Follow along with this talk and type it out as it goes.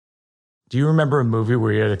Do you remember a movie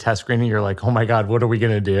where you had a test screening? You're like, oh my God, what are we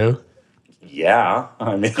going to do? Yeah,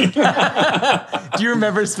 I mean. Do you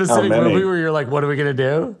remember a specific movie where you're like, what are we going to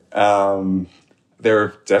do? There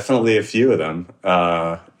are definitely a few of them.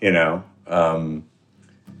 I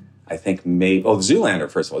think Zoolander,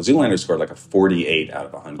 first of all. Zoolander scored like a 48 out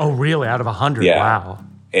of 100. Oh, really? Out of 100? Yeah. Wow.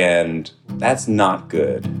 And that's not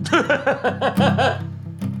good.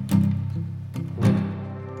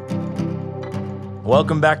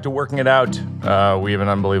 Welcome back to Working It Out. We have an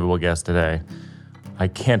unbelievable guest today. I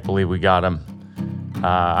can't believe we got him.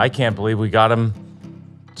 I can't believe we got him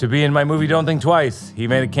to be in my movie Don't Think Twice. He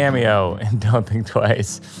made a cameo in Don't Think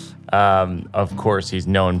Twice. Of course, he's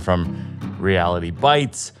known from Reality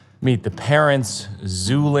Bites, Meet the Parents,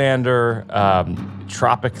 Zoolander,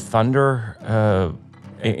 Tropic Thunder.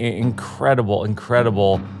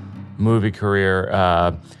 Incredible movie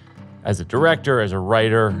career as a director, as a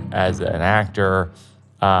writer, as an actor.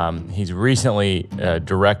 He's recently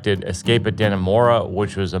directed Escape at Dannemora,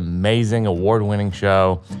 which was amazing, award-winning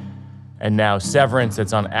show. And now Severance,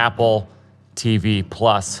 that's on Apple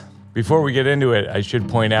TV+. Before we get into it, I should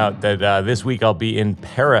point out that this week I'll be in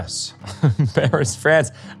Paris, Paris, France.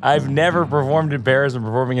 I've never performed in Paris. I'm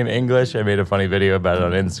performing in English. I made a funny video about it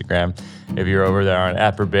on Instagram if you're over there on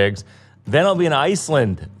 @Biggs. Then I'll be in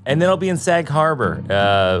Iceland, and then I'll be in Sag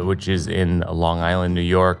Harbor, which is in Long Island, New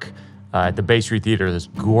York, at the Bay Street Theater, this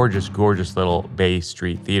gorgeous little Bay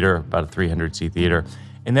Street Theater, about a 300-seat theater.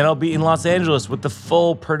 And then I'll be in Los Angeles with the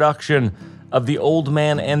full production of The Old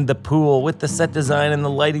Man and the Pool, with the set design and the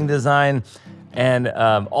lighting design and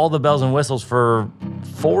all the bells and whistles for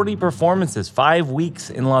 40 performances, 5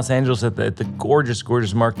 weeks in Los Angeles at the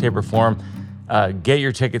gorgeous Mark Taper Forum. Get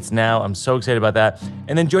your tickets now. I'm so excited about that.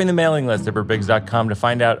 And then join the mailing list at BiggsBiggs.com to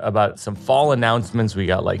find out about some fall announcements. We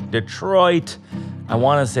got like Detroit. I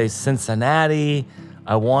want to say Cincinnati.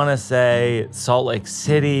 I want to say Salt Lake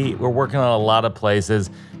City. We're working on a lot of places.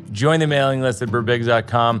 Join the mailing list at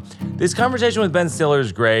BiggsBiggs.com. This conversation with Ben Stiller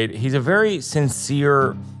is great. He's a very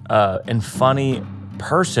sincere and funny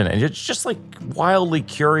person, and just like wildly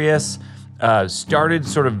curious. Started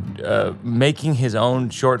sort of making his own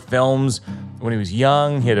short films when he was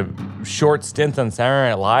young. He had a short stint on Saturday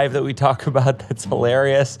Night Live that we talk about that's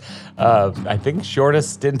hilarious. I think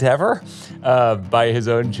shortest stint ever by his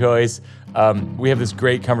own choice. We have this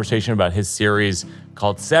great conversation about his series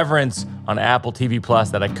called Severance on Apple TV Plus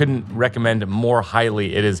that I couldn't recommend more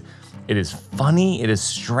highly. It is funny, it is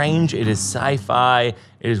strange, it is sci-fi,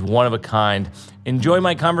 it is one of a kind. Enjoy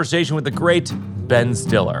my conversation with the great Ben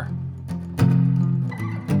Stiller.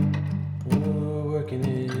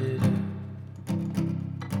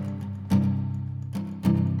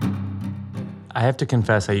 I have to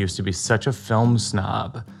confess, I used to be such a film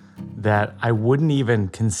snob that I wouldn't even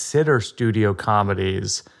consider studio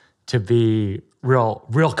comedies to be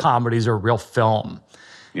real comedies or real film.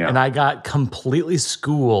 Yeah. And I got completely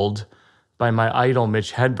schooled by my idol,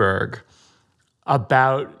 Mitch Hedberg,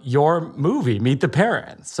 about your movie, Meet the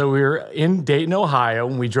Parents. So we were in Dayton, Ohio,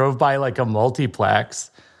 and we drove by like a multiplex,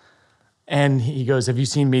 and he goes, "Have you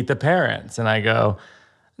seen Meet the Parents?" And I go,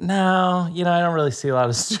 "No, I don't really see a lot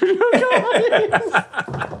of studio comedies."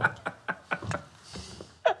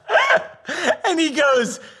 And he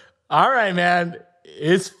goes, "All right, man,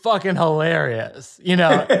 it's fucking hilarious," And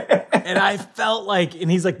I felt like, and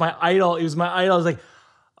he's like my idol. He was my idol. I was like,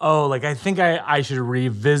 oh, like I think I should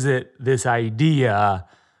revisit this idea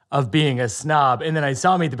of being a snob. And then I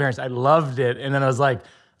saw Meet the Parents. I loved it. And then I was like,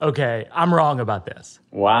 okay, I'm wrong about this.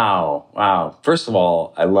 Wow. First of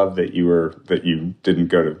all, I love that you didn't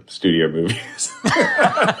go to studio movies.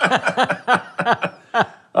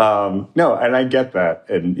 No, and I get that.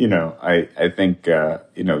 And, I think,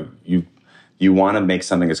 you want to make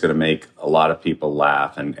something that's going to make a lot of people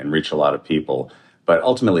laugh and reach a lot of people. But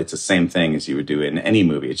ultimately, it's the same thing as you would do in any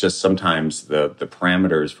movie. It's just sometimes the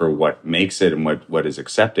parameters for what makes it and what is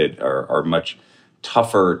accepted are much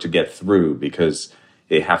tougher to get through because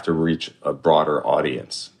they have to reach a broader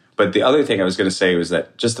audience. But the other thing I was going to say was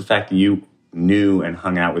that just the fact that you knew and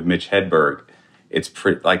hung out with Mitch Hedberg, it's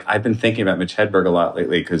pretty, like, I've been thinking about Mitch Hedberg a lot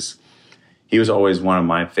lately because he was always one of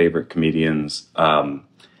my favorite comedians.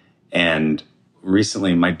 And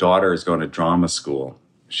recently, my daughter is going to drama school.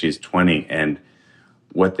 She's 20, and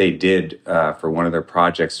what they did for one of their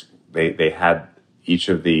projects, they had each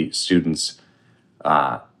of the students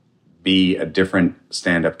be a different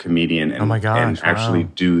stand-up comedian and actually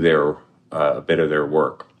do their a bit of their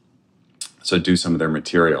work. So do some of their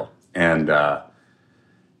material. And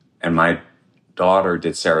my daughter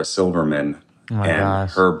did Sarah Silverman,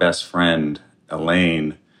 her best friend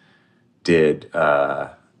Elaine did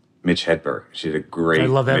Mitch Hedberg. She did a great. I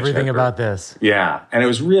love Mitch everything Hedberg. about this. Yeah, and it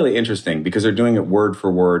was really interesting because they're doing it word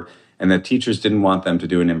for word, and the teachers didn't want them to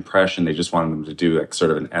do an impression; they just wanted them to do like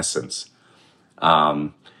sort of an essence.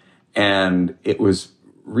 And it was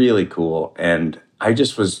really cool. And I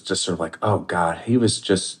just was just sort of like, oh God, he was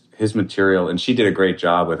just his material, and she did a great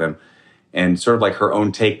job with him, and sort of like her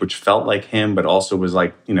own take, which felt like him, but also was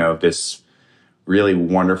like this really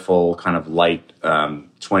wonderful kind of light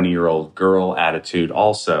 20-year-old girl attitude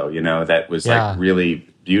also, that was like really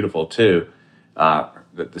beautiful too.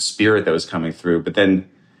 The spirit that was coming through. But then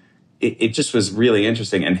it just was really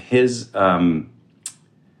interesting. And his,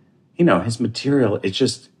 his material,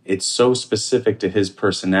 it's so specific to his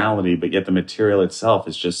personality, but yet the material itself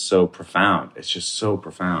is just so profound. It's just so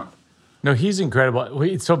profound. No, he's incredible.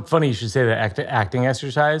 It's so funny you should say that acting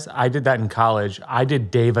exercise. I did that in college. I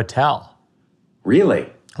did Dave Attell. Really?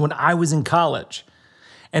 When I was in college.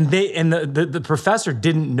 And the professor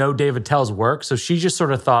didn't know Dave Attell's work, so she just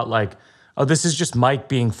sort of thought like, oh, this is just Mike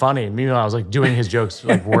being funny. And meanwhile, I was like doing his jokes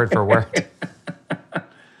like word for word.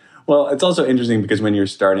 Well, it's also interesting because when you're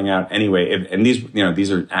starting out anyway, and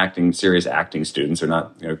these are serious acting students. They're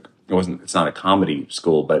not, it's not a comedy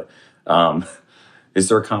school, but is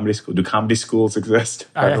there a comedy school? Do comedy schools exist?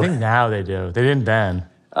 I think now they do. They didn't then.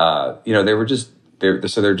 They're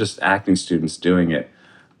just acting students doing it.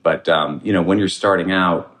 But, when you're starting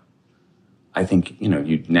out, I think,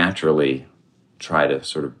 you naturally try to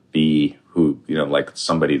sort of be who, like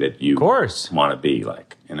somebody that you want to be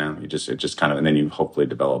like, it just kind of, and then you hopefully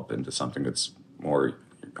develop into something that's more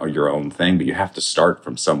your own thing, but you have to start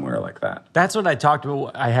from somewhere like that. That's what I talked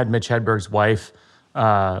about. I had Mitch Hedberg's wife,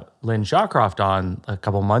 Lynn Shawcroft, on a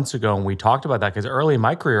couple months ago, and we talked about that because early in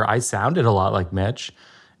my career, I sounded a lot like Mitch.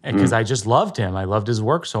 Because I just loved him. I loved his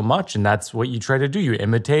work so much. And that's what you try to do. You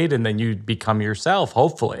imitate and then you become yourself,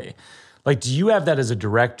 hopefully. Like, do you have that as a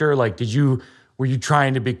director? Like, were you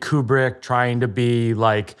trying to be Kubrick, trying to be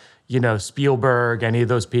like, Spielberg, any of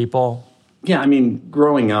those people? Yeah, I mean,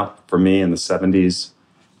 growing up for me in the 70s,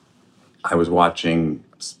 I was watching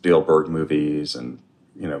Spielberg movies and,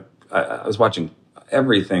 I was watching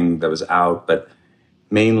everything that was out. But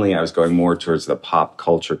mainly I was going more towards the pop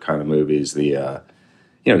culture kind of movies,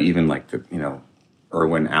 even like the,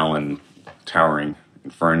 Irwin Allen Towering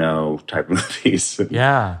Inferno type movies.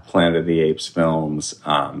 Yeah. Planet of the Apes films.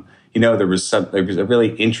 There was a really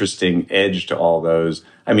interesting edge to all those.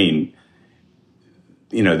 I mean,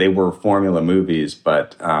 they were formula movies,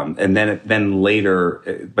 but, and then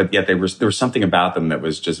later, but yet there was something about them that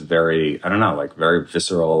was just very, I don't know, like very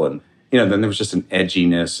visceral. And, then there was just an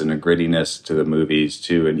edginess and a grittiness to the movies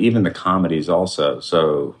too. And even the comedies also.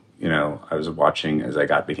 So, I was watching, as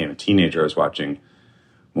I became a teenager, I was watching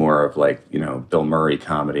more of like, Bill Murray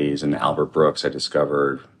comedies and Albert Brooks I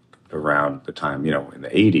discovered around the time, in the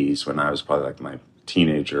 80s when I was probably like my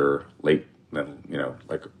teenager, like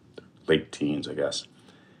late teens, I guess.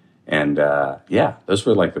 And those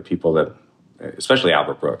were like the people that, especially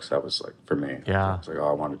Albert Brooks, that was like, for me, I was like, oh,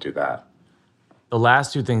 I want to do that. The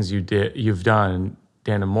last two things you've done,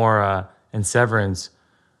 Dannemora and Severance,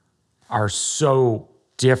 are so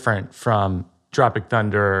different from Tropic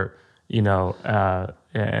Thunder,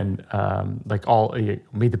 and like all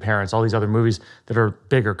Meet the Parents, all these other movies that are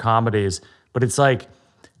bigger comedies. But it's like,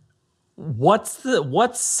 what's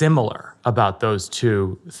similar about those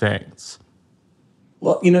two things?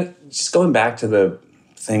 Well, just going back to the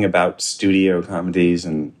thing about studio comedies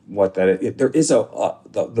and what that there is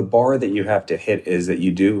the bar that you have to hit is that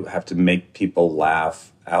you do have to make people laugh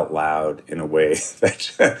out loud in a way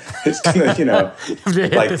that is gonna,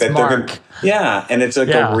 like that they're gonna, and it's like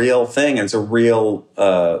a real thing. It's a real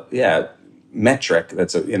metric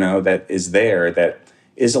that is there, that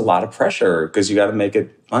is a lot of pressure because you got to make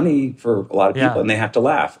it funny for a lot of people and they have to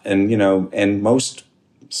laugh. And and most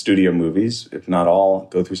studio movies, if not all,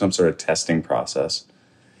 go through some sort of testing process.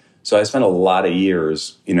 So I spent a lot of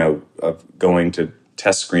years, of going to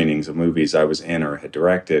test screenings of movies I was in or had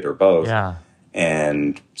directed or both. Yeah.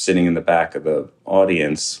 And sitting in the back of the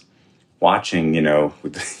audience watching,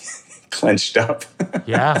 with clenched up.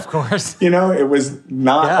 Yeah, of course. It was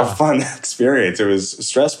not a fun experience. It was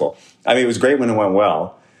stressful. I mean, it was great when it went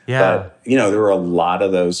well. Yeah. But, there were a lot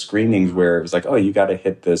of those screenings where it was like, oh, you got to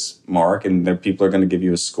hit this mark and people are going to give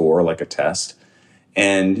you a score, like a test.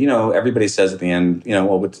 And, everybody says at the end,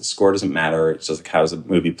 well, the score doesn't matter. It's just like, how's the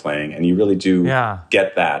movie playing? And you really do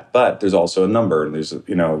get that. But there's also a number and there's a,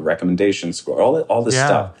 recommendation score, all this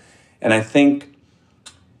stuff. And I think,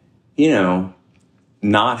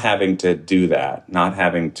 not having to do that, not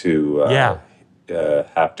having to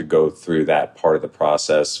have to go through that part of the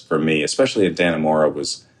process for me, especially at Dannemora,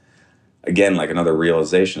 was again, like another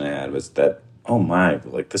realization I had was that, oh my,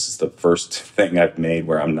 like this is the first thing I've made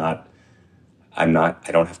where I don't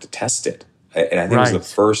have to test it. And I think it was the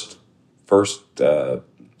first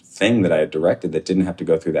thing that I had directed that didn't have to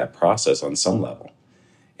go through that process on some level.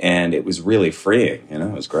 And it was really freeing,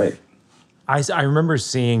 it was great. I remember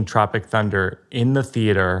seeing Tropic Thunder in the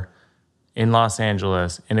theater in Los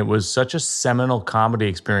Angeles, and it was such a seminal comedy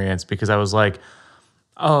experience because I was like,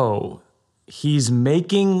 oh, he's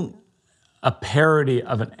making a parody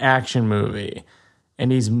of an action movie,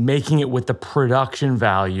 and he's making it with the production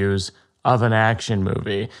values of an action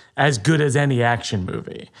movie, as good as any action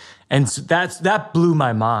movie. And so that blew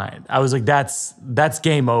my mind. I was like, that's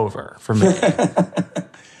game over for me.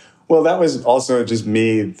 Well, that was also just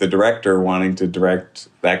me, the director, wanting to direct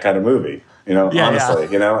that kind of movie,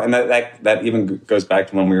 honestly, and that even goes back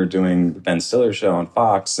to when we were doing the Ben Stiller show on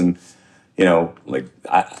Fox, and, I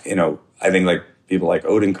think like people like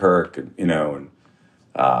Odenkirk, and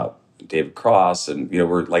David Cross, and,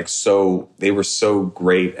 were like they were so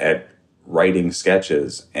great at writing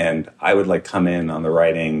sketches, and I would like come in on the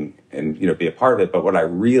writing and, be a part of it. But what I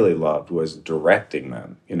really loved was directing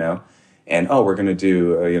them, and, we're going to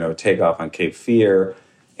do, Takeoff on Cape Fear.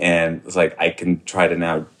 And it's like, I can try to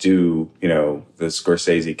now do, the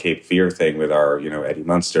Scorsese Cape Fear thing with our, Eddie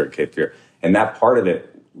Munster at Cape Fear. And that part of it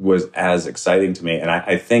was as exciting to me. And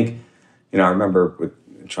I think, I remember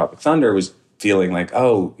with Tropic Thunder was feeling like,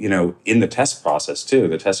 in the test process too,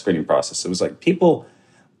 the test screening process, it was like people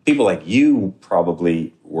like you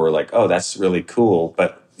probably were like, oh, that's really cool.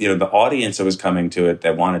 But, the audience that was coming to it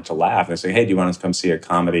that wanted to laugh, they say, hey, do you want to come see a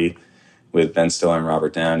comedy with Ben Stiller and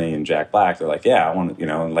Robert Downey and Jack Black? They're like, yeah, I want to,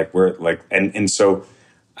 and like we're like, and so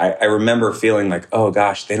I remember feeling like, oh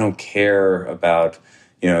gosh, they don't care about,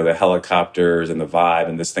 the helicopters and the vibe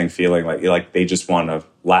and this thing, feeling like they just want to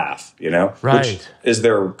laugh, right? Which is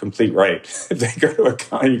their complete right. If they go to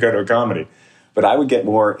you go to a comedy, but I would get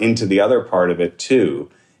more into the other part of it too,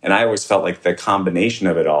 and I always felt like the combination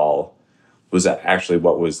of it all was actually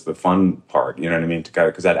what was the fun part. You know what I mean?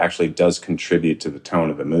 Because that actually does contribute to the tone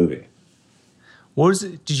of the movie.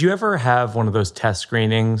 Did you ever have one of those test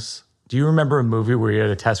screenings? Do you remember a movie where you had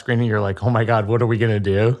a test screening, you're like, oh my God, what are we going to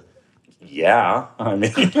do? Yeah, I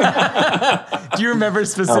mean. Do you remember a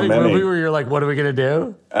specific movie where you're like, what are we going to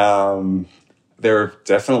do? There are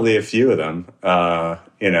definitely a few of them. I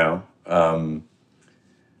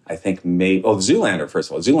think Zoolander, first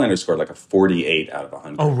of all. Zoolander scored like a 48 out of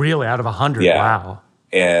 100. Oh, really? Out of 100? Yeah. Wow.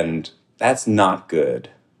 And that's not good.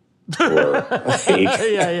 For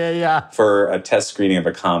for a test screening of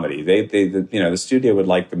a comedy. They the studio would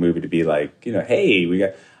like the movie to be like, hey, we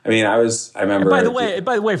got. I mean, I remember. And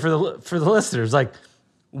by the way, for the listeners, like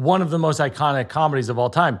one of the most iconic comedies of all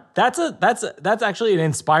time. That's actually an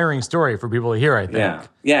inspiring story for people to hear, I think.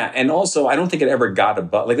 Yeah, and also I don't think it ever got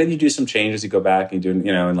above. Like then you do some changes, you go back and you do,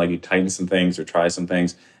 and like you tighten some things or try some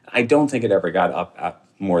things. I don't think it ever got up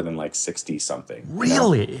more than like 60 something.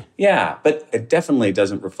 Really? Yeah, but it definitely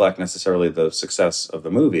doesn't reflect necessarily the success of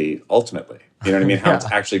the movie ultimately. You know what I mean? How it's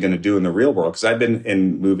actually going to do in the real world. Because I've been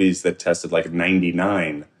in movies that tested like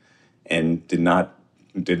 99 and did not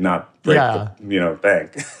break the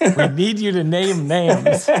bank. We need you to name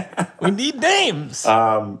names. We need names.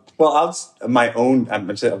 Well, my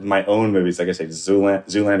own movies, like I said,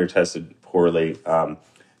 Zoolander tested poorly.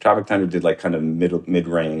 Tropic Thunder did like kind of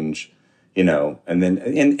mid-range, and then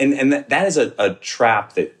and that is a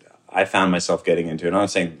trap that I found myself getting into. And I'm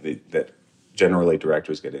not saying that generally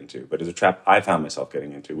directors get into, but it's a trap I found myself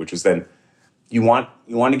getting into, which was then you want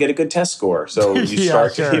to get a good test score, so you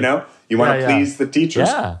start, sure. You want to please the teachers.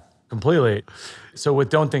 Yeah, completely. So with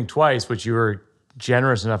Don't Think Twice, which you were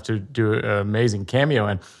generous enough to do an amazing cameo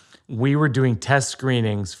in, we were doing test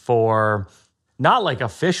screenings for not like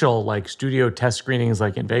official like studio test screenings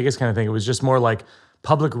like in Vegas kind of thing. It was just more like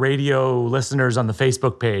public radio listeners on the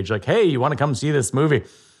Facebook page, like, hey, you want to come see this movie?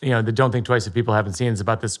 The Don't Think Twice, if people haven't seen, it's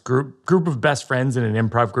about this group of best friends in an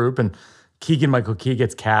improv group, and Keegan-Michael Key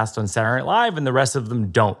gets cast on Saturday Night Live, and the rest of them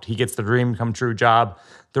don't. He gets the dream come true job.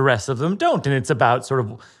 The rest of them don't. And it's about sort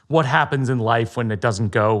of what happens in life when it doesn't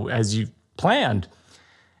go as you planned.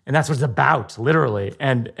 And that's what it's about, literally.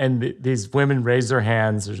 And these women raise their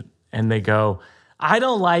hands and they go, I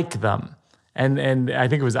don't like them. And I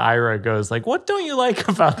think it was Ira goes like, what don't you like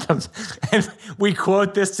about them? And we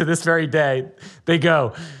quote this to this very day. They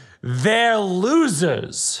go, they're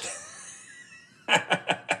losers.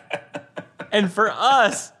 And for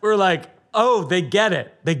us, we're like, oh, they get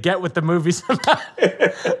it. They get what the movie's about.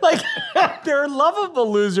 Like, they're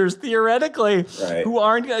lovable losers, theoretically, right, who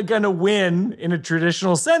aren't going to win in a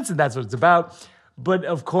traditional sense, and that's what it's about. But,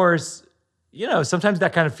 of course, sometimes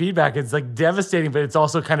that kind of feedback is like devastating, but it's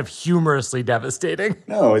also kind of humorously devastating.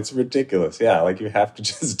 No, it's ridiculous. Yeah, like you have to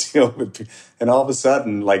just deal with, and all of a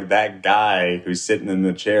sudden, like that guy who's sitting in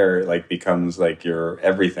the chair, like becomes like your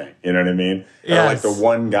everything. You know what I mean? Yes. Or like the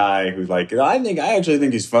one guy who's like, I actually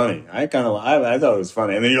think he's funny. I thought it was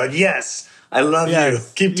funny, and then you're like, yes, I love you.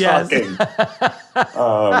 Keep talking.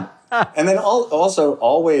 And then also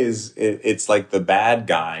always, it's like the bad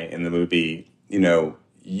guy in the movie,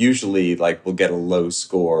 usually like will get a low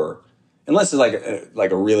score unless it's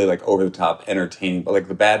like a really like over the top entertaining, but like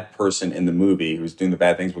the bad person in the movie who's doing the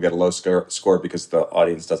bad things will get a low score because the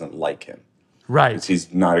audience doesn't like him. Right. Because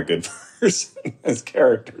he's not a good person. His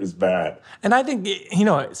character is bad. And I think,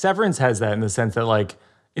 Severance has that in the sense that like,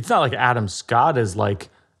 it's not like Adam Scott is like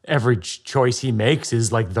every choice he makes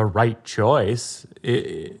is like the right choice.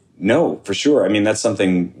 No, for sure. I mean, that's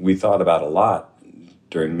something we thought about a lot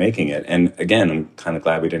during making it. And again, I'm kind of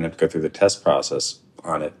glad we didn't have to go through the test process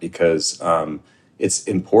on it because it's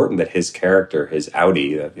important that his character, his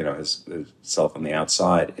outie, his self on the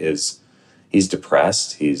outside he's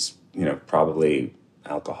depressed. He's, probably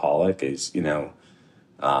alcoholic. He's, going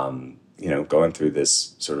through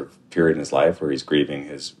this sort of period in his life where he's grieving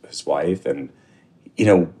his wife. And,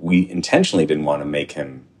 we intentionally didn't want to make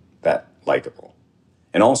him that likable.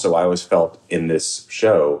 And also I always felt in this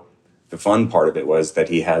show, the fun part of it was that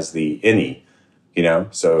he has the innie,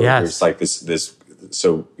 so yes. There's like this,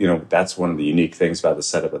 so, that's one of the unique things about the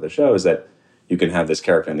setup of the show is that you can have this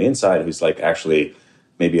character on the inside who's like actually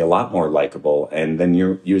maybe a lot more likable. And then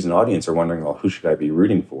you as an audience are wondering, well, who should I be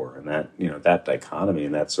rooting for? And that, that dichotomy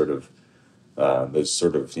and that sort of,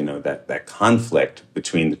 that conflict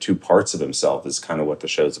between the two parts of himself is kind of what the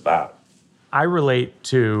show's about. I relate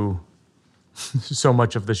to so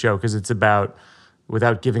much of the show because it's about,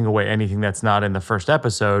 without giving away anything that's not in the first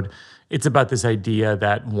episode, it's about this idea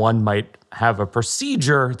that one might have a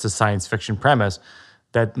procedure, it's a science fiction premise,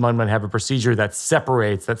 that one might have a procedure that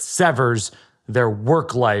severs their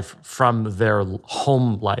work life from their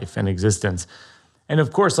home life and existence. And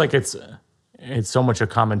of course, like it's so much a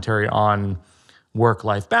commentary on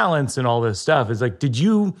work-life balance and all this stuff. It's like, did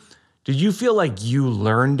you feel like you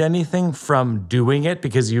learned anything from doing it?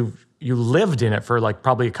 Because you lived in it for like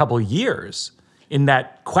probably a couple of years in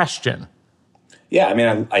that question. Yeah, I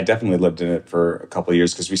mean, I definitely lived in it for a couple of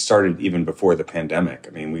years because we started even before the pandemic.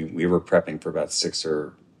 I mean, we were prepping for about 6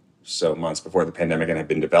 or so months before the pandemic and had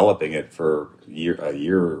been developing it for a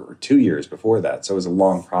year or 2 years before that. So it was a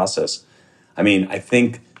long process. I mean, I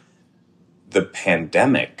think the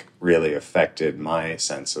pandemic really affected my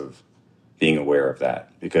sense of being aware of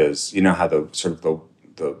that because you know how the sort of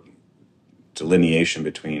the delineation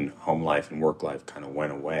between home life and work life kind of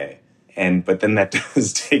went away. But then that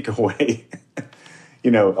does take away,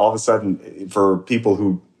 all of a sudden for people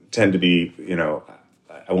who tend to be,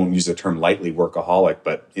 I won't use the term lightly workaholic,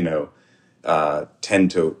 but,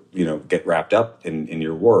 tend to, get wrapped up in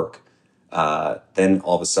your work. Then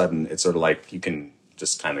all of a sudden it's sort of like you can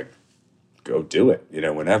just kind of go do it,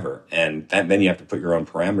 whenever. And then you have to put your own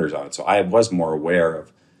parameters on it. So I was more aware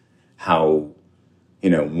of how,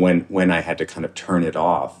 when I had to kind of turn it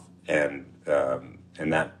off and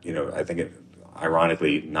that, I think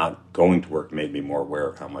ironically, not going to work made me more aware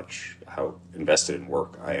of how invested in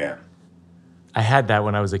work I am. I had that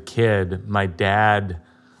when I was a kid. My dad,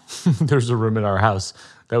 there's a room in our house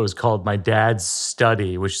that was called My Dad's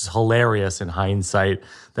Study, which is hilarious in hindsight,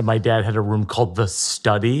 that my dad had a room called The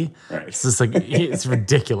Study. Right. It's just like, it's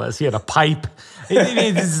ridiculous. He had a pipe.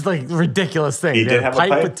 This is like a ridiculous thing. He did have a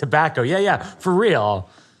pipe with tobacco. Yeah, for real.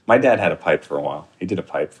 My dad had a pipe for a while. He did a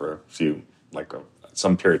pipe for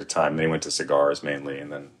some period of time. Then he went to cigars mainly, and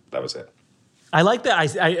then that was it. I like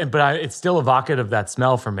that. It's still evocative of that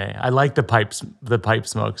smell for me. I like the pipe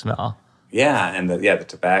smoke smell. Yeah, and the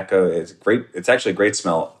tobacco is great. It's actually a great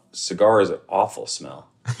smell. Cigar is an awful smell.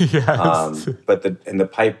 Yes. But the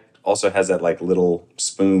pipe also has that like little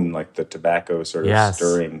spoon, like the tobacco sort of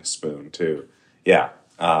stirring spoon too. Yeah.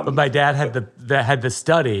 But my dad had the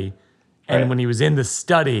study, and when he was in the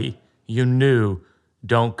study, you knew,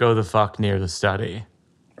 don't go the fuck near the study.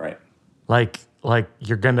 Right. Like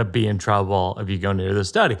you're gonna be in trouble if you go near the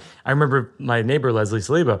study. I remember my neighbor Leslie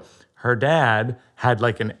Saliba. Her dad had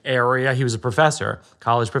like an area. He was a professor,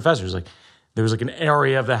 college professor. Like there was like an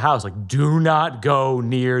area of the house. Like, do not go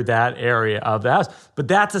near that area of the house. But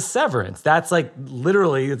that's a severance. That's like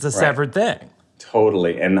literally, it's a severed thing.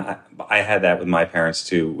 Totally. And I had that with my parents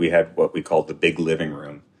too. We had what we called the big living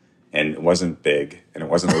room. And it wasn't big, and it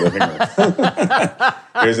wasn't a living room.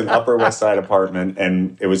 It was an Upper West Side apartment,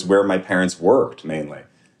 and it was where my parents worked mainly.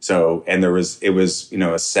 So, and it was, a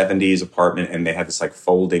 70s apartment, and they had this like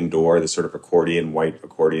folding door, this sort of white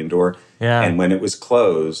accordion door. Yeah. And when it was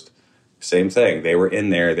closed, same thing. They were in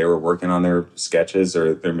there, they were working on their sketches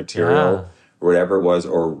or their material or whatever it was,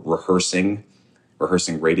 or rehearsing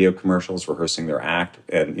radio commercials, rehearsing their act.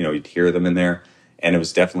 And, you'd hear them in there. And it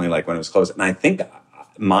was definitely like when it was closed. And I think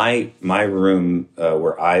my room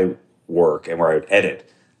where I work and where I would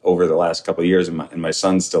edit over the last couple of years, and my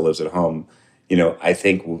son still lives at home, I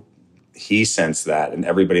think he sensed that, and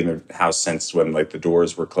everybody in the house sensed when like the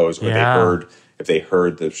doors were closed, or if they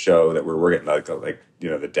heard the show that we're working, like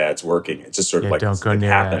the dad's working. It's just sort of like don't go it near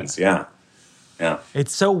happens. it. Yeah. Yeah.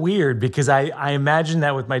 It's so weird because I imagine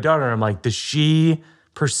that with my daughter. I'm like, does she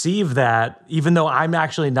perceive that even though I'm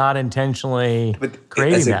actually not intentionally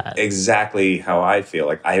creating that? Exactly how I feel.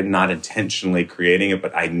 Like I am not intentionally creating it,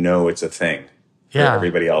 but I know it's a thing for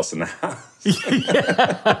everybody else in the house.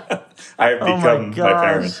 I have become my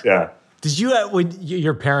parents. Yeah. Did you, when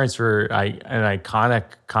your parents were an iconic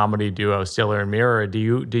comedy duo, Stiller and Mirror,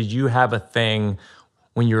 did you have a thing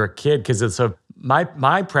when you were a kid? Because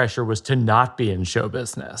my pressure was to not be in show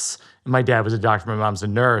business. My dad was a doctor, my mom's a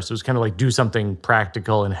nurse. It was kind of like do something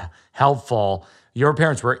practical and helpful. Your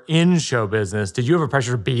parents were in show business. Did you have a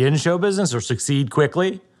pressure to be in show business or succeed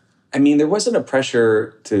quickly? I mean, there wasn't a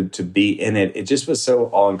pressure to be in it. It just was so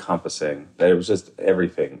all-encompassing that it was just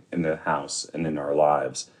everything in the house and in our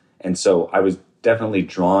lives. And so I was definitely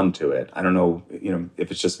drawn to it. I don't know, if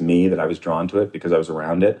it's just me that I was drawn to it because I was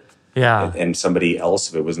around it. Yeah. And somebody else,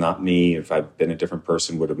 if it was not me, if I'd been a different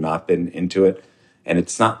person, would have not been into it. And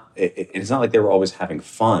it's not like they were always having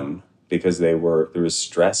fun because there was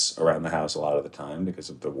stress around the house a lot of the time because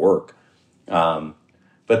of the work.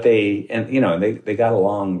 But they got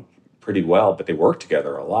along pretty well, but they worked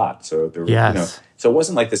together a lot. So there was, so it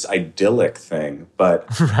wasn't like this idyllic thing, but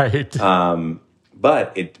right.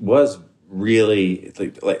 But it was really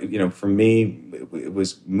like for me, it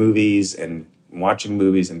was movies and watching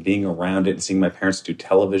movies and being around it and seeing my parents do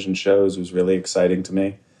television shows was really exciting to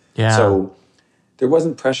me. Yeah. So there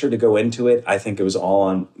wasn't pressure to go into it. I think it was all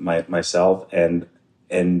on myself, and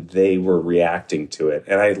they were reacting to it.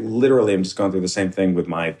 And I literally am just going through the same thing with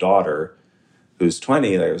my daughter, who's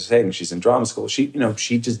 20. Like I was saying, she's in drama school. She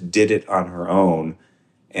just did it on her own,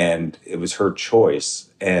 and it was her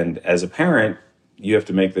choice. And as a parent, you have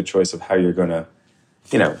to make the choice of how you're going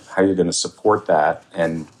to support that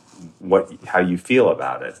and how you feel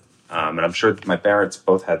about it. And I'm sure my parents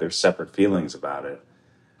both had their separate feelings about it,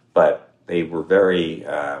 but they were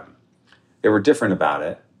they were different about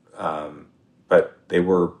it. But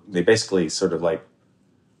they basically sort of like,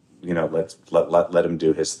 let's let him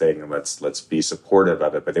do his thing and let's be supportive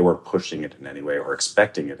of it. But they weren't pushing it in any way or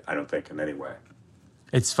expecting it, I don't think, in any way.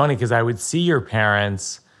 It's funny because I would see your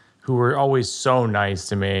parents, who were always so nice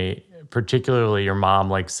to me, particularly your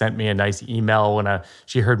mom, like sent me a nice email when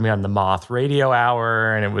she heard me on the Moth Radio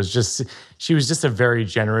Hour. And it was she was just a very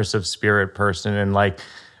generous of spirit person. And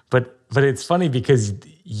but it's funny because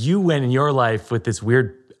you went in your life with this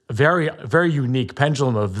weird, very, very unique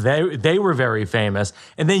pendulum of they were very famous,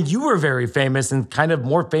 and then you were very famous and kind of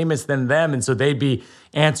more famous than them. And so they'd be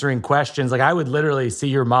answering questions. Like I would literally see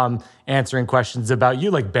your mom answering questions about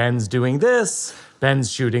you, like Ben's doing this,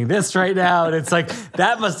 Ben's shooting this right now. And it's like,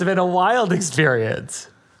 that must have been a wild experience.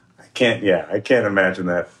 I can't imagine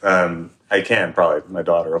that. I can probably, my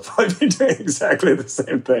daughter will probably be doing exactly the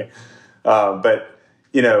same thing. But,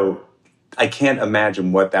 I can't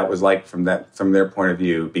imagine what that was like from their point of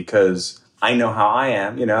view, because I know how I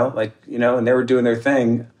am, and they were doing their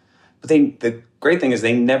thing. But the great thing is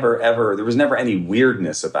there was never any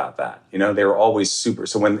weirdness about that. They were always super.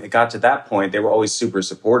 So when it got to that point, they were always super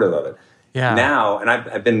supportive of it. Yeah. Now, and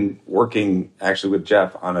I've been working actually with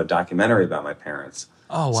Jeff on a documentary about my parents.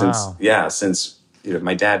 Oh, wow. Since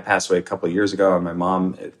my dad passed away a couple of years ago, and my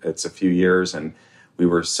mom, it's a few years, and we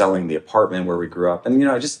were selling the apartment where we grew up. And,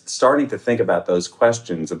 just starting to think about those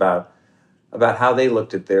questions about how they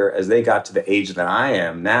looked at as they got to the age that I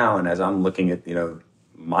am now. And as I'm looking at,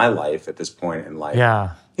 my life at this point in life,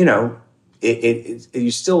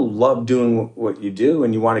 you still love doing what you do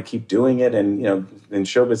and you want to keep doing it. And, in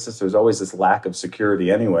show business, there's always this lack of security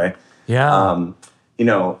anyway. Yeah.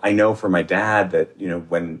 I know for my dad that,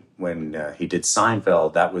 when he did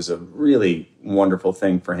Seinfeld, that was a really wonderful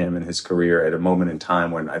thing for him in his career at a moment in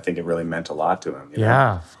time when I think it really meant a lot to him.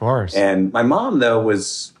 Yeah, of course. And my mom, though,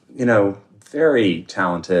 was, very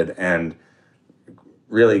talented and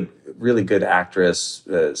really, really good actress,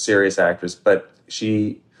 serious actress. But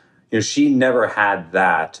she never had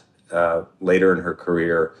that later in her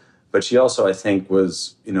career. But she also, I think,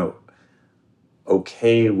 was,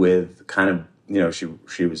 okay with kind of,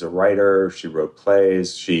 she was a writer. She wrote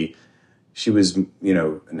plays. She was,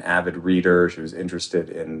 an avid reader. She was interested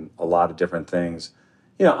in a lot of different things.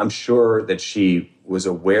 I'm sure that she was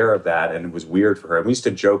aware of that, and it was weird for her. And we used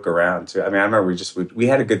to joke around too. I mean, I remember we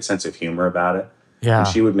had a good sense of humor about it. Yeah. And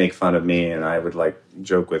she would make fun of me, and I would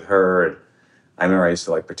joke with her. And I remember I used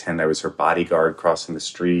to pretend I was her bodyguard crossing the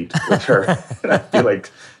street with her. And I'd be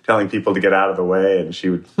telling people to get out of the way, and she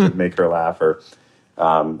would make her laugh. Or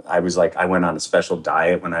I went on a special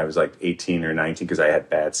diet when I was 18 or 19 because I had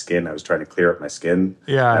bad skin. I was trying to clear up my skin.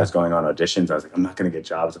 Yeah. And I was going on auditions. I was I'm not going to get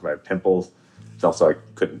jobs if I have pimples. Also, I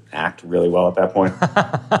couldn't act really well at that point.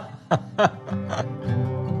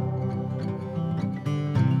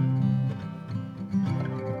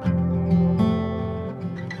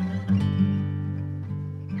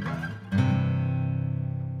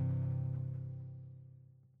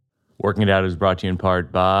 Working It Out is brought to you in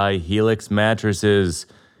part by Helix Mattresses.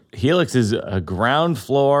 Helix is a ground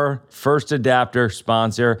floor first adapter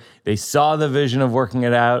sponsor. They saw the vision of Working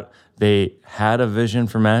It Out. They had a vision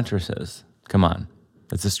for mattresses. Come on.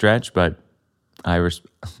 It's a stretch, but I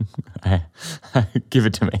give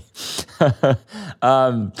it to me.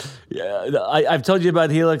 I've told you about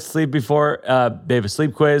Helix Sleep before. They have a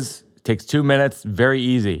sleep quiz. It takes 2 minutes. Very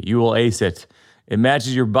easy. You will ace it. It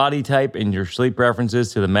matches your body type and your sleep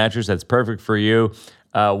preferences to the mattress that's perfect for you.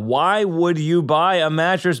 Why would you buy a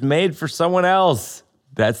mattress made for someone else?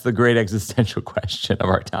 That's the great existential question of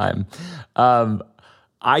our time.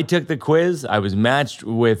 I took the quiz. I was matched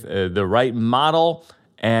with the right model,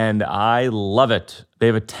 and I love it. They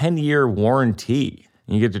have a 10-year warranty.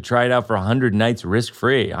 You get to try it out for 100 nights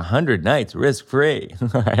risk-free. 100 nights risk-free.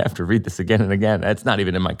 I have to read this again and again. That's not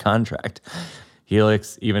even in my contract.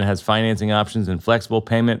 Helix even has financing options and flexible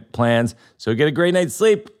payment plans, so get a great night's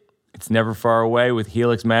sleep. It's never far away with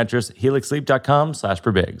Helix Mattress.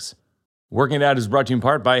 HelixSleep.com/perbigs. Working It Out is brought to you in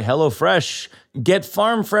part by HelloFresh. Get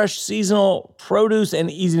farm fresh seasonal produce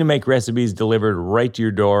and easy-to-make recipes delivered right to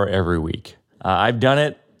your door every week. I've done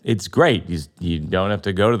it. It's great. You don't have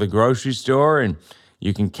to go to the grocery store, and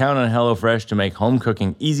you can count on HelloFresh to make home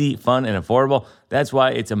cooking easy, fun, and affordable. That's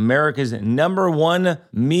why it's America's #1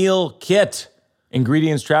 meal kit.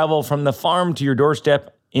 Ingredients travel from the farm to your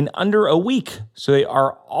doorstep in under a week, so they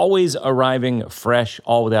are always arriving fresh,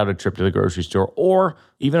 all without a trip to the grocery store or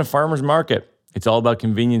even a farmer's market. It's all about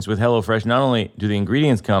convenience with HelloFresh. Not only do the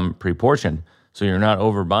ingredients come pre-portioned, so you're not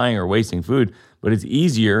overbuying or wasting food, but it's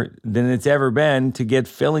easier than it's ever been to get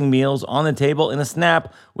filling meals on the table in a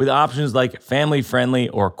snap with options like family-friendly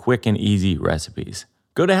or quick and easy recipes.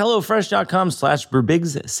 Go to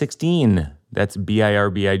HelloFresh.com/Birbigs16. That's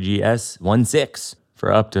BIRBIGS16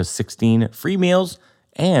 for up to 16 free meals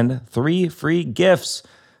and 3 free gifts.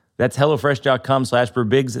 That's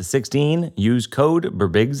HelloFresh.com/Birbigs16. Use code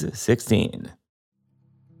Birbigs16.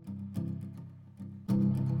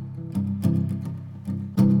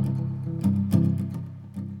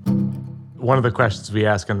 One of the questions we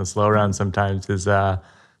ask on the slow round sometimes is,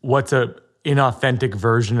 what's a inauthentic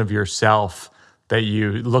version of yourself that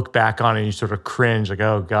you look back on and you sort of cringe, like,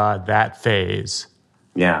 oh God, that phase?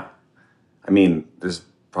 Yeah. I mean, there's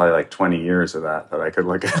probably 20 years of that I could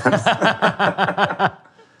look at.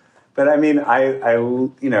 But I mean, I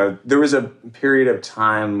there was a period of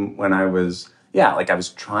time when I was, I was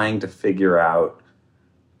trying to figure out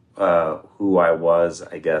who I was,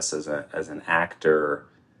 I guess, as an actor.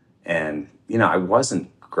 And, I wasn't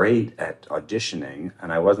great at auditioning,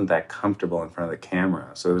 and I wasn't that comfortable in front of the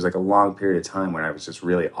camera. So it was a long period of time when I was just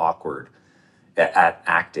really awkward at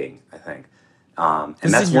acting, I think. And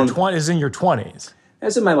this is in your 20s.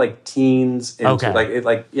 That's in my teens into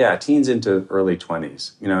okay. Teens into early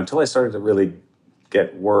 20s, until I started to really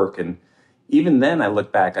get work. And even then I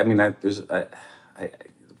look back, I mean,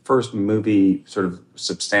 first movie sort of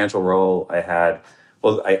substantial role I had,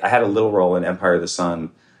 I had a little role in Empire of the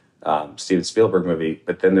Sun, Steven Spielberg movie,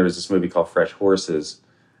 but then there was this movie called Fresh Horses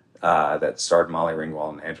that starred Molly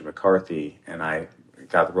Ringwald and Andrew McCarthy, and I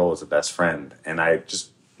got the role as the best friend. And I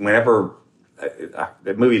just, whenever,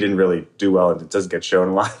 that movie didn't really do well, and it doesn't get shown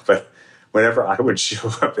a lot, but whenever I would show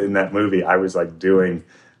up in that movie, I was really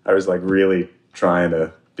trying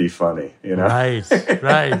to be funny, Right.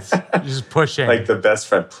 Just pushing. The best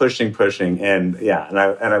friend, pushing. And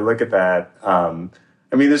I look at that,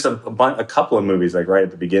 I mean, there's a couple of movies right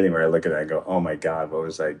at the beginning where I look at it and I go, oh my God, what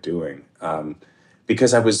was I doing?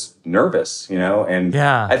 Because I was nervous, and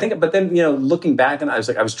I think, but then, looking back, and I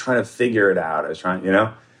was trying to figure it out. I was trying,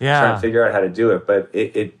 trying to figure out how to do it. But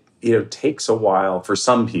it takes a while for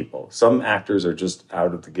some people. Some actors are just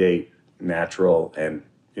out of the gate natural and,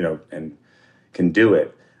 and can do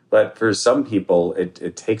it. But for some people,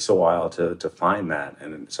 it takes a while to find that,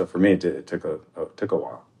 and so for me, it took a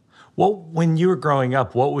while. Well, when you were growing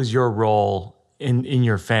up, what was your role in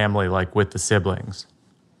your family, like with the siblings?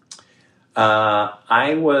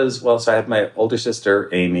 I was, well, so I had my older sister,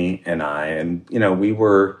 Amy, and and, we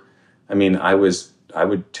were, I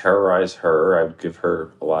would terrorize her. I would give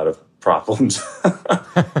her a lot of problems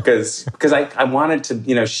because I wanted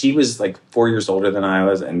to, she was like 4 years older than I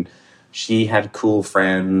was, and she had cool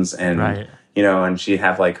friends, and, Right. And she'd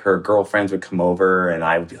have like her girlfriends would come over, and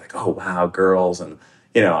I would be like, oh, wow, girls. And,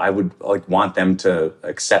 I would like want them to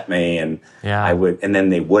accept me, and Yeah. I would, and then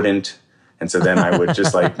they wouldn't. And so then I would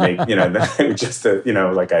just like make, then I would just, like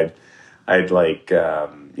I'd like,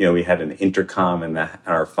 we had an intercom in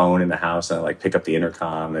our phone in the house, and I'd like pick up the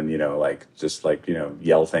intercom and, like just like,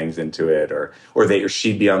 yell things into it, or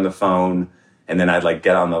she'd be on the phone, and then I'd like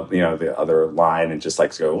get on the, the other line and just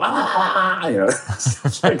like go,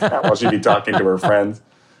 stuff like that while she'd be talking to her friends.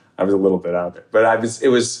 I was a little bit out there, but it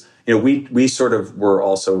was, we sort of were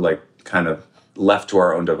also like kind of left to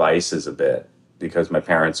our own devices a bit, because my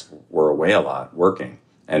parents were away a lot working.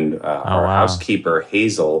 And our housekeeper,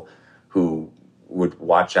 Hazel, who would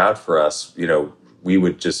watch out for us, we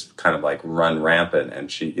would just kind of like run rampant.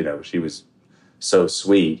 And she was so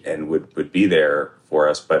sweet and would be there for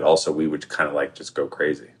us, but also we would kind of like just go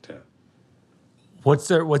crazy too. What's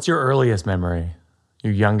your earliest memory?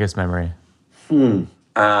 Your youngest memory?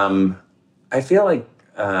 I feel like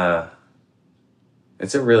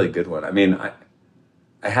it's a really good one. I mean,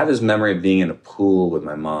 I have this memory of being in a pool with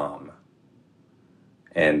my mom,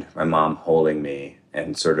 and my mom holding me,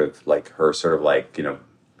 and sort of like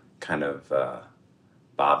kind of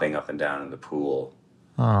bobbing up and down in the pool.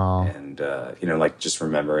 Oh. And, like just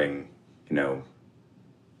remembering, like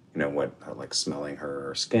smelling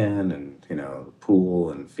her skin, and, the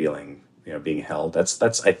pool, and feeling, being held. That's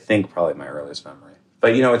I think probably my earliest memory.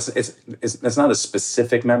 But, it's not a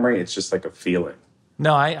specific memory. It's just like a feeling.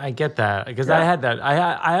 No, I get that, because I had that.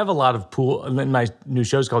 I have a lot of pool, and my new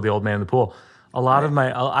show's called The Old Man in the Pool.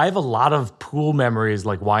 I have a lot of pool memories,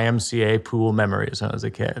 like YMCA pool memories when I was a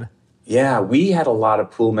kid. Yeah, we had a lot of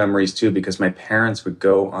pool memories too, because my parents would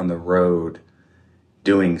go on the road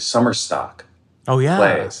doing summer stock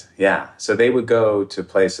plays. Yeah, so they would go to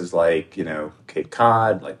places like, Cape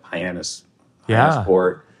Cod, like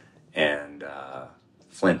Hyannisport, and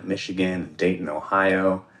Flint, Michigan, Dayton,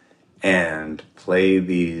 Ohio, and play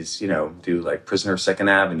these, do like Prisoner of Second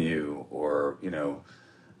Avenue, or,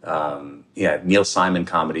 Neil Simon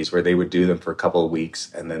comedies, where they would do them for a couple of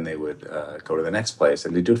weeks, and then they would go to the next place,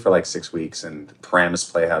 and they do it for like 6 weeks, and Paramus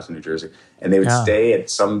Playhouse in New Jersey, and they would stay at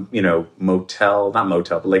some, motel, not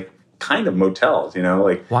motel, but like kind of motels,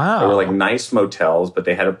 like wow. They were like nice motels, but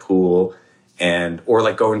they had a pool, or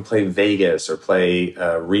like go and play Vegas or play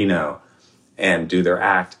Reno and do their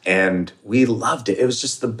act. And we loved it. It was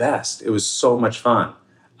just the best. It was so much fun.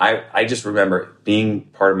 I just remember being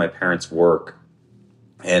part of my parents' work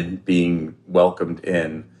and being welcomed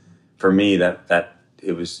in. For me, that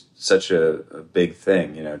it was such a big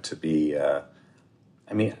thing, to be,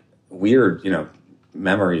 weird,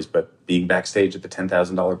 memories, but being backstage at the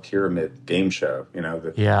 $10,000 Pyramid game show,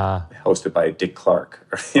 hosted by Dick Clark.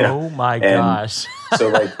 Oh my gosh. So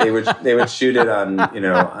like they would shoot it on,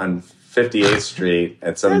 on 58th Street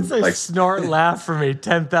at some That's a like snort laugh for me.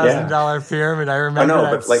 $10,000 Pyramid. I remember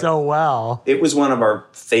that like, so well. It was one of our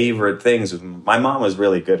favorite things. My mom was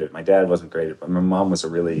really good at it. My dad wasn't great at it, but my mom was a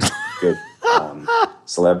really good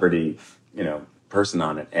celebrity, person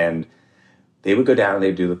on it. And they would go down and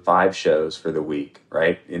they'd do the 5 shows for the week,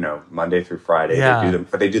 right? Monday through Friday. Yeah. They do them,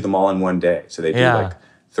 but they do them all in one day. So they do like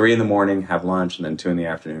 3 in.the morning, have lunch, and then 2 in.the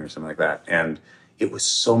afternoon or something like that. And it was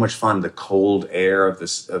so much fun. The cold air of the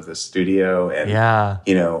studio, and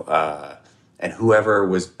and whoever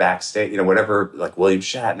was backstage, whatever, like William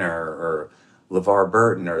Shatner or LeVar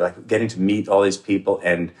Burton, or like getting to meet all these people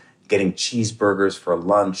and getting cheeseburgers for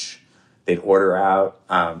lunch. They'd order out.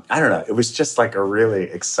 I don't know. It was just like a really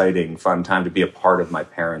exciting, fun time to be a part of my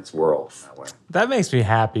parents' world that way. That makes me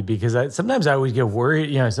happy, because sometimes I always get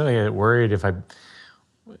worried. Sometimes I get worried if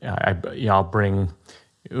I'll bring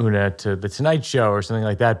Una to the Tonight Show or something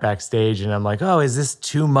like that backstage, and I'm like, oh, is this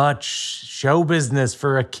too much show business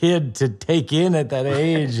for a kid to take in at that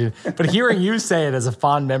age? But hearing you say it as a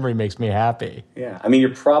fond memory makes me happy. Yeah, I mean,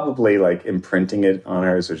 you're probably like imprinting it on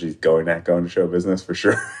her, so she's going to show business for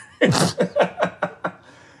sure.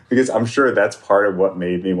 Because I'm sure that's part of what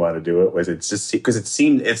made me want to do it, was it's just because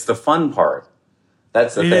it's the fun part.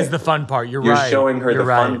 That's the thing. It is the fun part. You're right. You're showing her the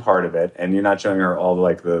fun part of it, and you're not showing her all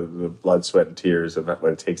like the blood, sweat, and tears of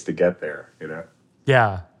what it takes to get there.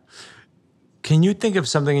 Yeah. Can you think of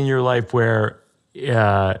something in your life where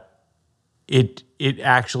it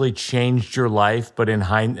actually changed your life, but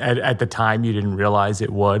at the time you didn't realize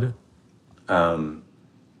it would? Wow.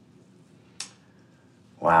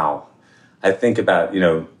 I think about,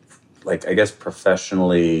 like, I guess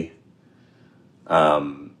professionally,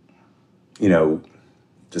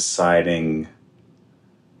 deciding,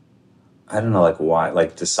 I don't know, like why,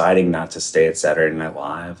 like deciding not to stay at Saturday Night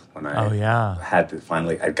Live when I had to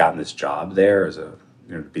finally, I'd gotten this job there as a,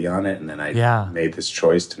 to be on it. And then I made this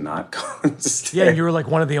choice to not go and stay. Yeah, you were like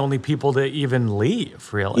one of the only people to even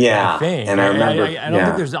leave, really. Yeah. I think. And I remember, I don't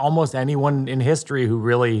think there's almost anyone in history who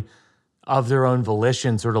really, of their own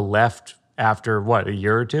volition, sort of left after, what, a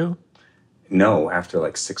year or two? No, after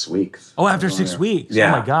like 6 weeks. Oh, after 6 weeks?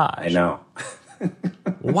 Yeah, oh my gosh. I know.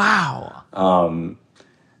 Wow.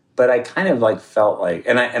 But I kind of like felt like,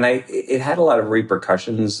 and it had a lot of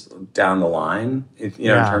repercussions down the line, in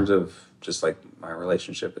terms of just like my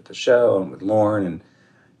relationship at the show and with Lorne, and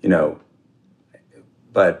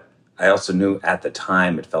but I also knew at the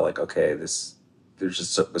time it felt like, okay, there's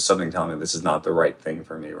just was something telling me this is not the right thing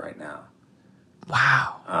for me right now.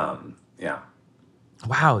 Wow. Yeah.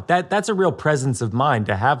 Wow, that's a real presence of mind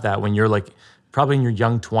to have that when you're like probably in your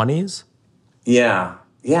young 20s. Yeah.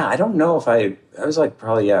 I don't know if I was like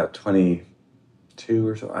probably 22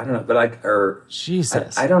 or so. I don't know, but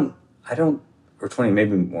Jesus. I don't or 20,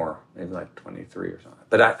 maybe more, maybe like 23 or something.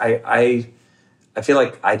 But I feel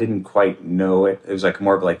like I didn't quite know it. It was like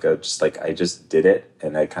more of like I just did it,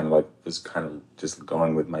 and I kind of like was kind of just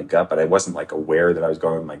going with my gut, but I wasn't like aware that I was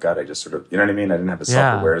going with my gut. I just sort of, you know what I mean? I didn't have a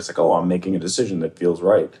self-awareness like, oh, I'm making a decision that feels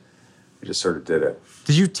right. I just sort of did it.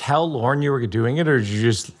 Did you tell Lorne you were doing it, or did you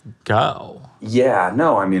just go? Yeah,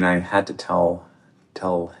 no, I mean, I had to tell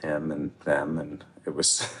him and them, and it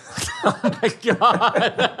was... Oh my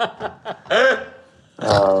God.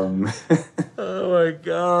 Oh my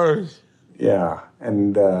gosh. Yeah,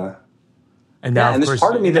 and now, and there's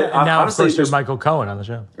part of me that now, honestly, of course, there's Michael Cohen on the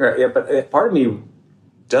show. Right, yeah, but part of me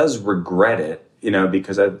does regret it,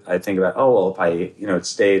 because I think about, oh well, if I had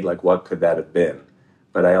stayed, like what could that have been?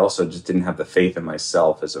 But I also just didn't have the faith in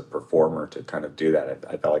myself as a performer to kind of do that.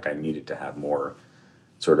 I felt like I needed to have more,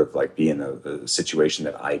 sort of like be in a situation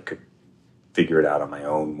that I could figure it out on my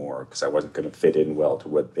own more, because I wasn't going to fit in well to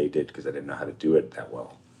what they did because I didn't know how to do it that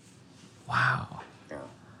well. Wow. Yeah.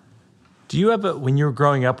 Do you have when you were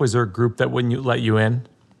growing up, was there a group that wouldn't let you in?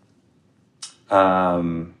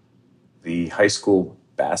 The high school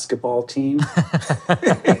basketball team.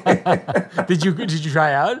 Did you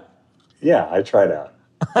try out? Yeah, I tried out,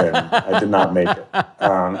 and I did not make it.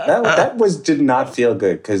 That did not feel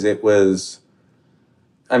good, because it was.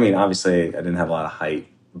 I mean, obviously, I didn't have a lot of height,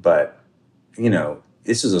 but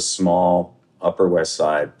this is a small Upper West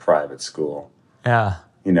Side private school. Yeah.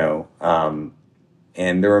 And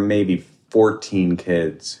there were maybe 14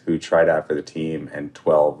 kids who tried out for the team, and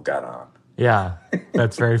 12 got on. Yeah,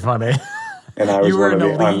 that's very funny. And I was you were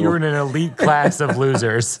you were in an elite class of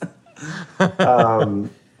losers.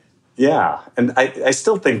 Yeah, and I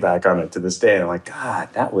still think back on it to this day, and I'm like, God,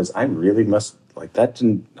 I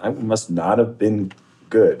must not have been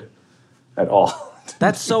good at all.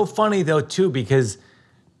 That's so funny though too, because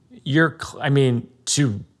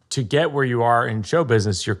to get where you are in show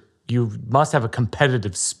business, you must have a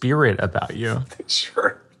competitive spirit about you.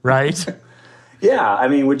 Sure. Right? Yeah, I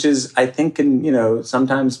mean, which is, I think, can,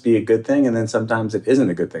 sometimes be a good thing, and then sometimes it isn't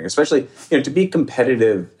a good thing. Especially, to be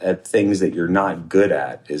competitive at things that you're not good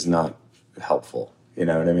at is not helpful. You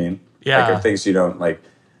know what I mean? Yeah. Like, things you don't like,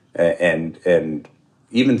 and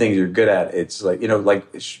even things you're good at, it's like,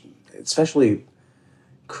 especially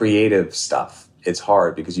creative stuff. It's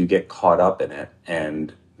hard because you get caught up in it,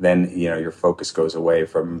 and then, your focus goes away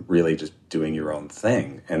from really just doing your own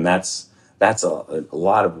thing. And that's a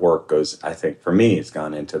lot of work goes, I think, for me, it's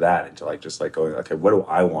gone into that, into like, just like going, okay, what do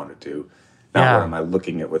I want to do? Not what am I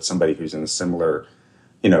looking at with somebody who's in a similar,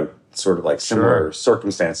 sort of like similar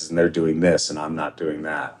circumstances, and they're doing this and I'm not doing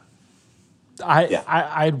that.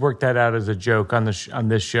 I'd worked that out as a joke on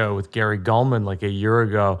this show with Gary Gulman like a year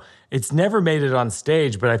ago. It's never made it on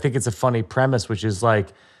stage, but I think it's a funny premise, which is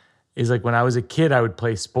like when I was a kid, I would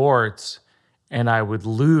play sports and I would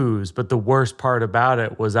lose, but the worst part about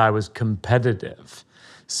it was I was competitive.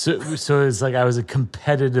 So it's like I was a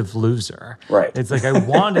competitive loser. Right. It's like I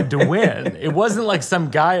wanted to win. It wasn't like some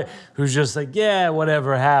guy who's just like, yeah,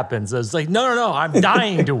 whatever happens. I was like, no, I'm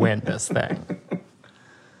dying to win this thing.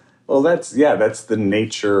 Well, that's the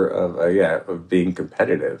nature of being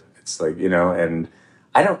competitive. It's like, and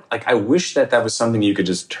I wish that was something you could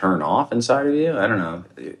just turn off inside of you. I don't know.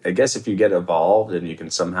 I guess if you get evolved and you can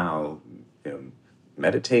somehow,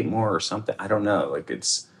 meditate more or something. I don't know. Like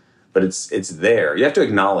it's there. You have to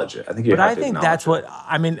acknowledge it. I think you have to think acknowledge that's it. what,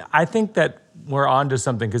 I mean, I think that we're onto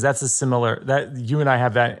something because that's a similar, that you and I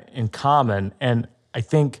have that in common. And I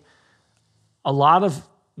think a lot of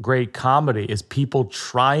great comedy is people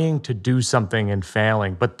trying to do something and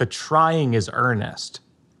failing, but the trying is earnest.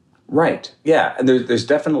 Right. Yeah. And there's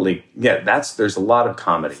definitely, there's a lot of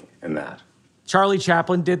comedy in that. Charlie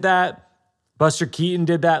Chaplin did that. Buster Keaton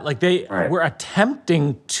did that. Like they were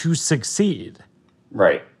attempting to succeed.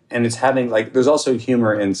 Right. And it's having there's also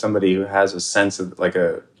humor in somebody who has a sense of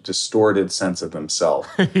a distorted sense of themselves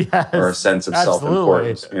yes, or a sense of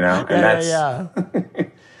self-importance, And that's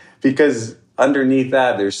because underneath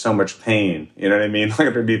that, there's so much pain. You know what I mean?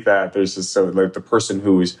 Underneath that, there's just the person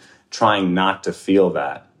who is trying not to feel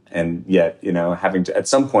that. And yet, having to, at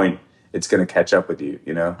some point, it's going to catch up with you,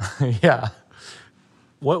 Yeah.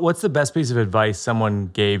 What's the best piece of advice someone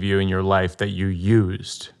gave you in your life that you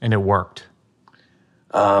used and it worked?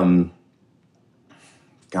 One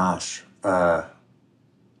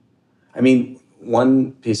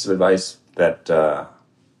piece of advice that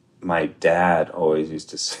my dad always used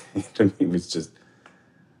to say to me was just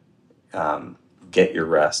get your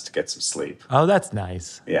rest, get some sleep. Oh, that's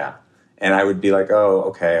nice. Yeah. And I would be like, oh,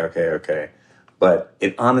 okay. But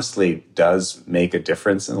it honestly does make a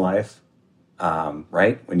difference in life,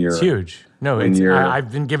 right? It's huge. No,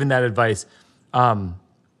 I've been given that advice.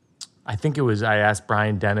 I think I asked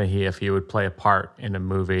Brian Dennehy if he would play a part in a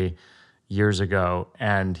movie years ago,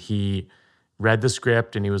 and he read the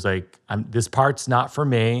script, and he was like, this part's not for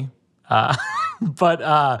me, but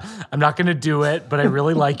I'm not going to do it, but I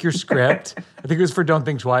really like your script. I think it was for Don't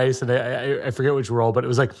Think Twice, and I forget which role, but it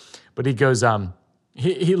was but he goes,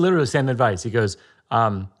 he literally sent advice. He goes,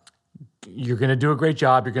 you're going to do a great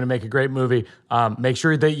job. You're going to make a great movie. Make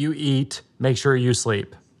sure that you eat. Make sure you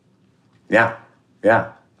sleep. Yeah.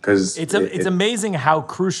 Because it's amazing how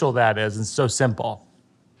crucial that is and so simple.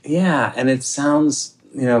 Yeah, and it sounds,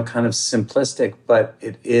 kind of simplistic, but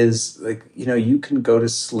it is you can go to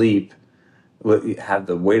sleep, have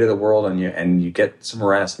the weight of the world on you, and you get some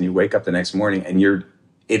rest, and you wake up the next morning, and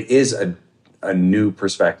it is a new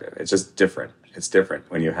perspective. It's just different. It's different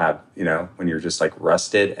when you have, when you're just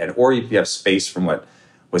rested or you have space from what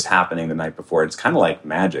was happening the night before. It's kind of like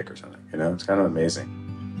magic or something, it's kind of amazing.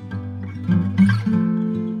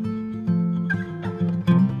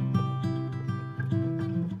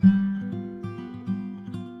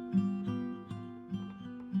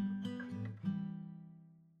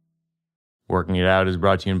 Working It Out is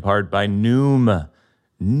brought to you in part by Noom.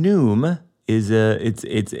 Noom is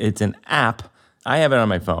it's an app. I have it on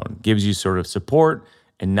my phone. Gives you sort of support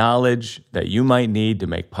and knowledge that you might need to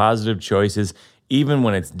make positive choices, even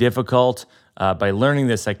when it's difficult. By learning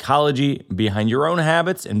the psychology behind your own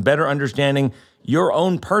habits and better understanding your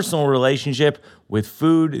own personal relationship with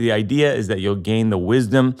food, the idea is that you'll gain the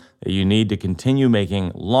wisdom that you need to continue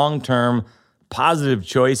making long-term positive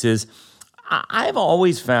choices. I've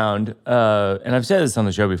always found, and I've said this on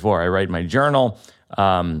the show before, I write my journal.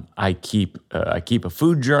 I keep a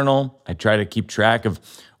food journal. I try to keep track of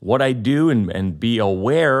what I do and be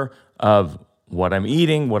aware of what I'm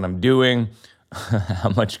eating, what I'm doing, how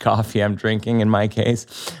much coffee I'm drinking in my case.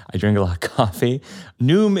 I drink a lot of coffee.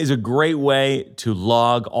 Noom is a great way to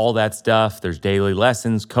log all that stuff. There's daily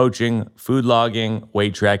lessons, coaching, food logging,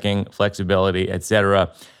 weight tracking, flexibility,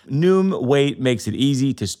 etc. Noom Weight makes it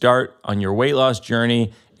easy to start on your weight loss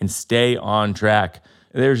journey and stay on track.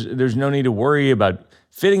 There's no need to worry about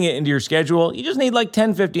fitting it into your schedule. You just need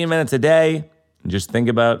 10, 15 minutes a day. And just think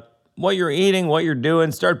about what you're eating, what you're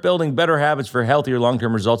doing. Start building better habits for healthier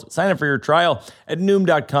long-term results. Sign up for your trial at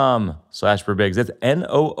Noom.com/birbigs. That's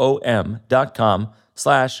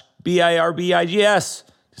NOOM.com/BIRBIGS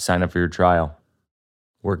to sign up for your trial.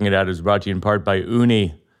 Working It Out is brought to you in part by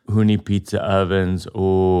Ooni. Ooni Pizza Ovens.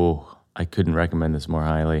 Oh, I couldn't recommend this more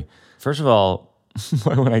highly. First of all,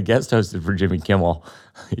 when I guest hosted for Jimmy Kimmel,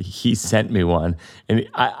 he sent me one. And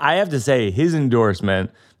I have to say, his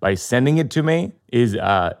endorsement by sending it to me is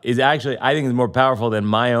actually, I think, is more powerful than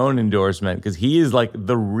my own endorsement because he is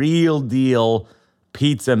the real deal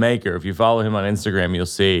pizza maker. If you follow him on Instagram, you'll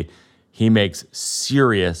see he makes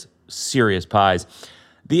serious pies.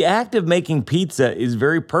 The act of making pizza is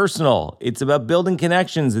very personal. It's about building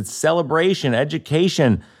connections. It's celebration,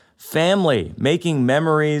 education, family, making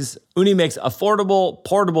memories. Ooni makes affordable,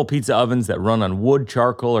 portable pizza ovens that run on wood,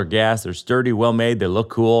 charcoal, or gas. They're sturdy, well-made. They look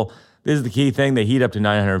cool. This is the key thing. They heat up to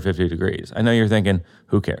 950 degrees. I know you're thinking,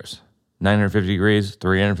 who cares? 950 degrees,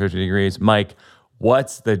 350 degrees. Mike,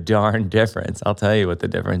 what's the darn difference? I'll tell you what the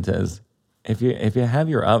difference is. If you have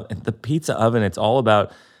your oven, the pizza oven, it's all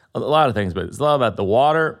about a lot of things, but it's a lot about the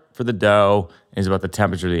water for the dough, and it's about the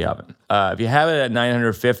temperature of the oven. If you have it at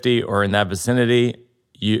 950 or in that vicinity,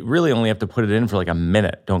 you really only have to put it in for like a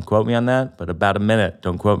minute. Don't quote me on that, but about a minute.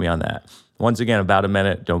 Don't quote me on that. Once again, about a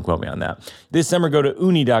minute. Don't quote me on that. This summer, go to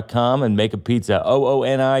ooni.com and make a pizza.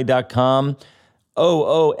 OONI.com.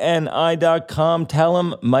 OONI.com. Tell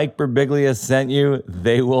them Mike Birbiglia sent you.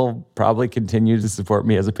 They will probably continue to support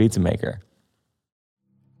me as a pizza maker.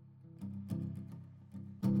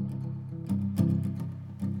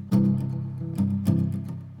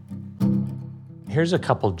 Here's a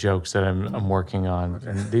couple jokes that I'm working on,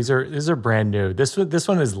 and these are brand new. This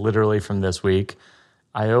one is literally from this week.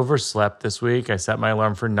 I overslept this week. I set my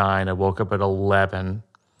alarm for 9. I woke up at 11,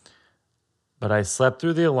 but I slept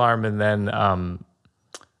through the alarm, and then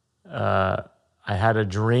I had a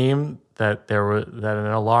dream that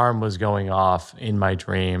an alarm was going off in my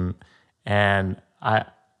dream, and I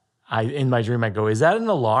in my dream I go, "Is that an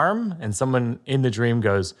alarm?" And someone in the dream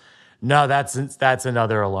goes, "No, that's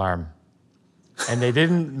another alarm." And they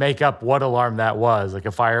didn't make up what alarm that was, like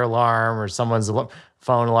a fire alarm or someone's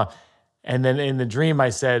phone alarm. And then in the dream, I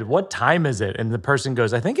said, "What time is it?" And the person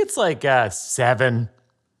goes, "I think it's like 7."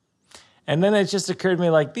 And then it just occurred to me,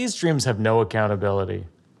 like, these dreams have no accountability.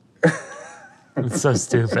 It's so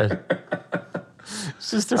stupid. It's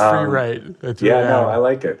just a free write. No, I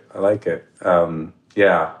like it.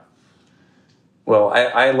 Yeah. Well,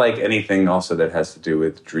 I like anything also that has to do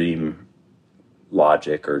with dream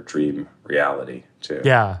logic or dream reality too.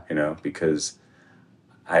 Yeah. Because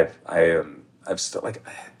I've still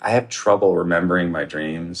I have trouble remembering my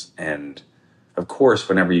dreams, and of course,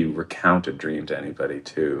 whenever you recount a dream to anybody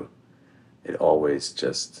too, it always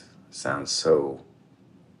just sounds so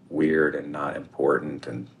weird and not important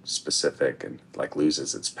and specific, and like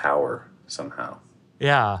loses its power somehow.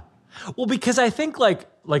 Yeah. Well, because I think like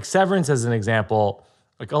Severance as an example,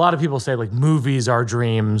 like a lot of people say like movies are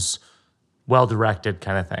dreams, well directed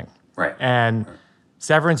kind of thing. Right. And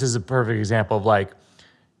Severance is a perfect example of like,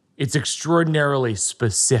 it's extraordinarily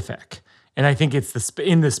specific. And I think it's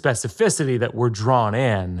in the specificity that we're drawn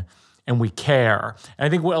in and we care. And I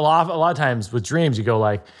think a lot of times with dreams, you go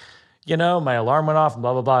like, my alarm went off and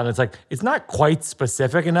blah, blah, blah. And it's like, it's not quite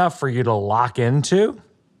specific enough for you to lock into.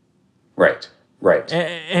 Right.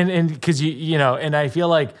 And because and I feel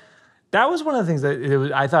like that was one of the things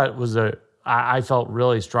that I thought was I felt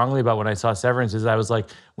really strongly about when I saw Severance is I was like,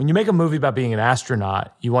 when you make a movie about being an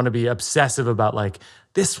astronaut, you want to be obsessive about like,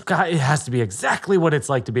 this guy, it has to be exactly what it's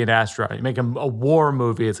like to be an astronaut. You make a war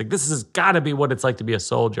movie, it's like, this has got to be what it's like to be a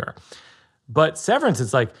soldier. But Severance,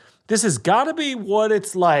 it's like, this has got to be what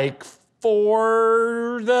it's like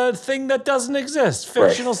for the thing that doesn't exist,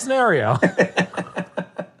 fictional scenario.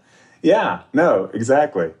 Yeah, no,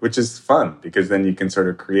 exactly. Which is fun because then you can sort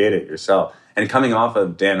of create it yourself. And coming off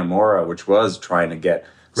of Dannemora, which was trying to get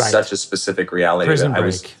such a specific reality, Prison that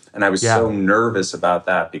Break. I was so nervous about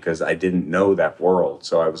that because I didn't know that world.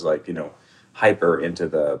 So I was like, hyper into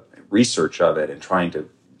the research of it and trying to,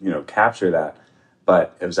 capture that.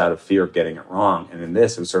 But it was out of fear of getting it wrong. And in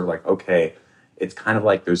this, it was sort of like, okay, it's kind of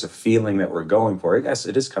like there's a feeling that we're going for. I guess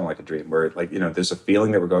it is kind of like a dream where there's a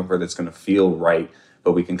feeling that we're going for that's going to feel right,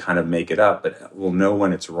 but we can kind of make it up, but we'll know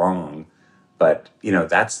when it's wrong. But,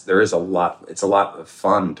 it's a lot of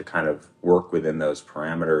fun to kind of work within those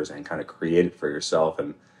parameters and kind of create it for yourself.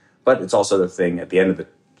 But it's also the thing at the end of the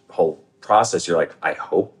whole process, you're like, I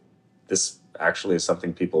hope this actually is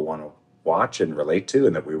something people want to watch and relate to,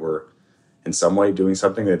 and that we were in some way doing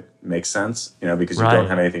something that makes sense, because you don't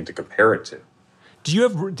have anything to compare it to.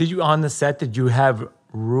 Did you on the set, did you have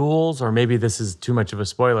rules, or maybe this is too much of a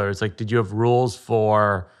spoiler? It's like, did you have rules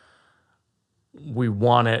for, we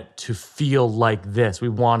want it to feel like this, we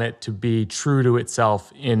want it to be true to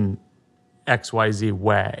itself in XYZ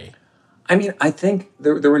way? I mean, I think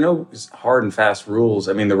there were no hard and fast rules.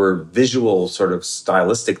 I mean, there were visual sort of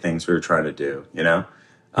stylistic things we were trying to do,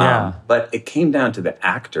 but it came down to the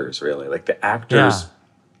actors, really. Like the actors,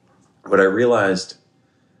 what I realized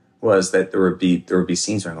was that there would be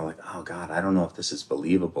scenes where I'm like, oh God, I don't know if this is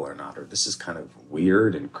believable or not, or this is kind of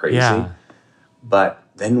weird and crazy. Yeah. But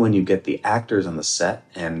then when you get the actors on the set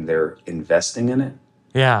and they're investing in it,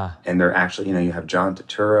 and they're actually, you have John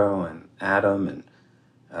Turturro and Adam and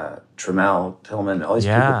Tramell Tillman, all these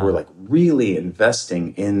people who are like really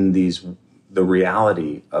investing in the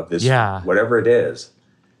reality of this, whatever it is,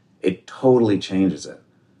 it totally changes it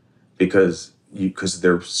because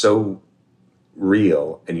they're so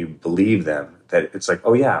real and you believe them that it's like,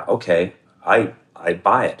 oh yeah, okay, I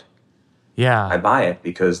buy it. Yeah, I buy it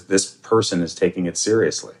because this person is taking it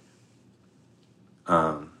seriously.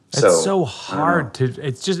 It's so hard to.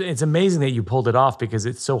 It's amazing that you pulled it off because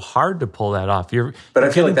it's so hard to pull that off. But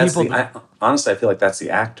I feel like that's honestly, I feel like that's the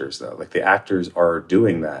actors though. Like the actors are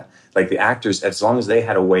doing that. Like the actors, as long as they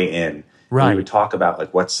had a way in, right? And we would talk about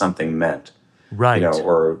like what something meant, right?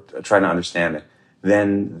 Or trying to understand it.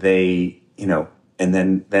 Then they, and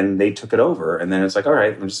then they took it over, and then it's like, all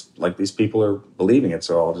right, I'm just like these people are believing it,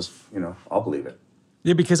 so I'll just, I'll believe it.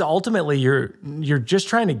 Yeah, because ultimately you're just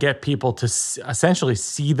trying to get people to essentially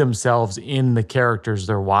see themselves in the characters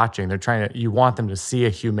they're watching. You want them to see a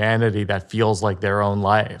humanity that feels like their own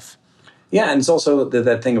life. Yeah, and it's also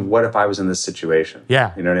that thing of what if I was in this situation?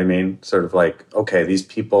 Yeah. You know what I mean? Sort of like, okay, these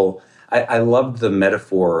people, I loved the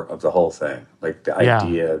metaphor of the whole thing. Like the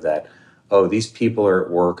idea that, these people are at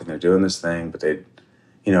work and they're doing this thing, but they,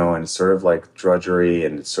 and it's sort of like drudgery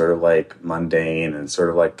and it's sort of like mundane and sort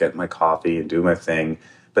of like get my coffee and do my thing.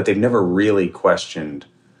 But they've never really questioned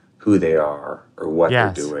who they are or what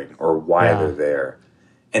they're doing or why they're there.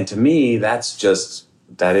 And to me, that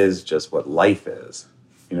is just what life is.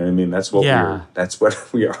 You know what I mean? That's what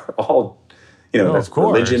we are all, that's of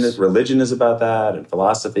course. Religion is about that and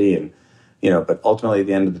philosophy and, but ultimately at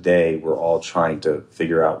the end of the day, we're all trying to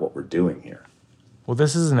figure out what we're doing here. Well,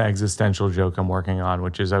 this is an existential joke I'm working on,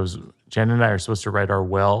 which is Jen and I are supposed to write our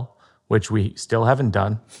will, which we still haven't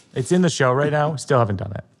done. It's in the show right now. Still haven't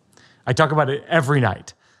done it. I talk about it every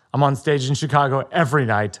night. I'm on stage in Chicago every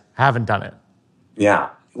night. Haven't done it. Yeah.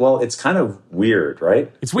 Well, it's kind of weird,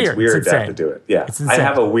 right? It's weird. It's weird it's to have to do it. Yeah. It's insane. I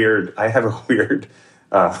have a weird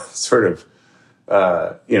sort of,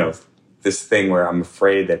 this thing where I'm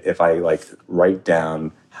afraid that if I like write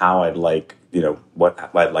down how I'd like, what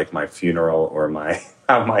I'd like my funeral or what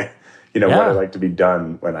I'd like to be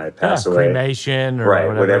done when I pass away. Cremation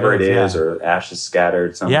or whatever it is, or ashes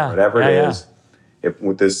scattered, whatever it is. If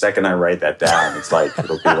the second I write that down, it's like,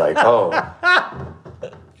 it'll be like, oh.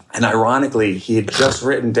 And ironically, he had just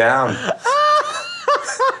written down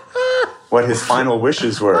what his final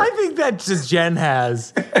wishes were. I think that just Jen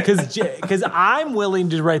has. Because I'm willing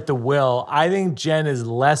to write the will. I think Jen is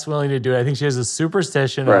less willing to do it. I think she has a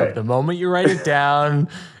superstition of the moment you write it down,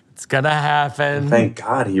 it's going to happen. Thank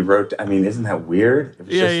God he wrote. I mean, isn't that weird?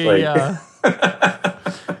 Yeah.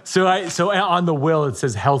 So on the will, it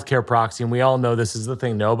says healthcare proxy, and we all know this is the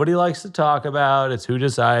thing nobody likes to talk about. It's who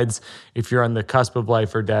decides if you're on the cusp of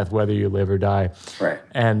life or death, whether you live or die. Right.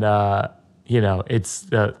 And, I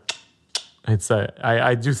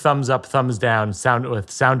do thumbs up, thumbs down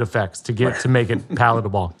with sound effects to make it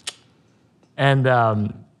palatable. And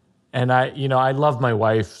I love my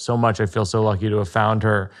wife so much. I feel so lucky to have found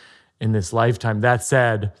her in this lifetime. That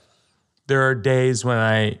said, there are days when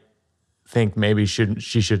I think maybe she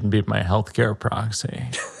shouldn't be my healthcare proxy.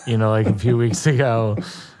 Like a few weeks ago,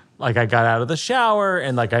 like I got out of the shower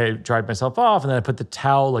and like I dried myself off and then I put the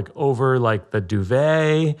towel like over like the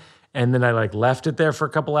duvet and then I like left it there for a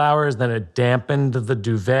couple hours. Then it dampened the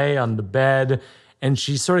duvet on the bed. And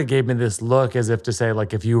she sort of gave me this look as if to say,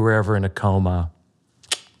 like, if you were ever in a coma,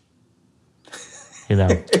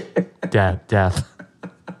 death.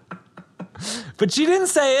 But she didn't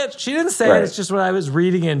say it. She didn't say it. It's just when I was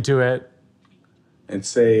reading into it.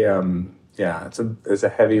 It's it's a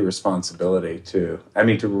heavy responsibility too. I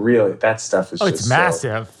mean, to really, that stuff is it's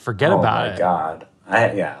massive. Forget about it. Oh my God.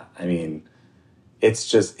 I mean, it's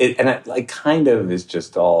just, and it like kind of is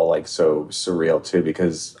just all like so surreal too,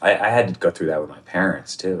 because I had to go through that with my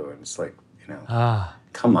parents too. And it's like,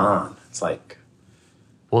 come on. It's like,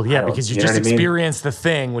 well, yeah, because you just experienced the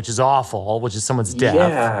thing, which is awful, which is someone's death.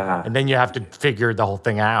 Yeah. And then you have to figure the whole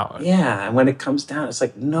thing out. Yeah. And when it comes down, it's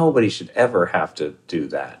like nobody should ever have to do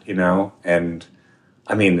that, And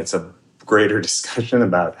I mean, it's a greater discussion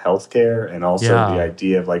about healthcare and also the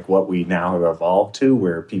idea of like what we now have evolved to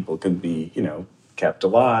where people can be, kept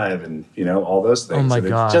alive and, all those things. Oh my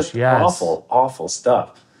gosh, it's just awful, awful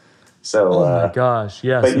stuff. So, oh my gosh,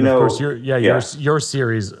 yes. But and of course, your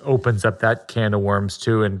series opens up that can of worms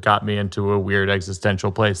too, and got me into a weird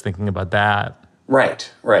existential place thinking about that.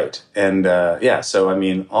 Right, and so I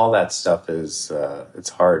mean, all that stuff is it's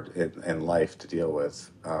hard in life to deal with,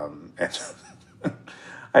 and that's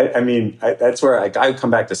where I come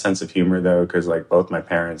back to sense of humor though, because like both my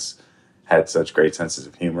parents had such great senses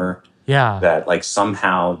of humor, that like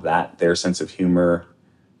somehow that their sense of humor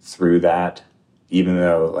through that. Even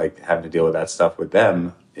though, like, having to deal with that stuff with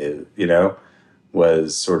them,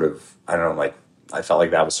 was sort of, I don't know, like, I felt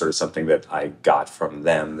like that was sort of something that I got from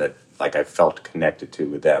them that, like, I felt connected to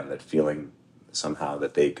with them, that feeling somehow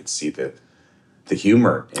that they could see the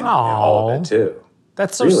humor in all of it, too.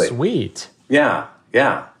 That's so sweet. Yeah.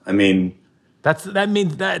 I mean... that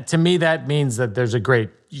means that, to me, that means that there's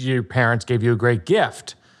your parents gave you a great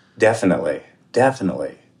gift. Definitely,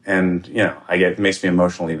 definitely. And, it makes me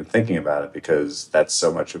emotional even thinking about it because that's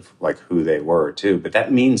so much of like who they were too. But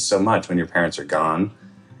that means so much when your parents are gone,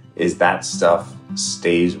 is that stuff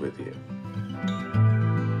stays with you.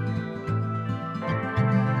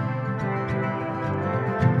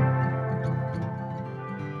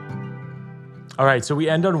 All right, so we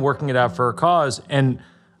end on working it out for a cause. And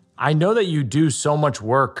I know that you do so much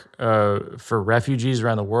work for refugees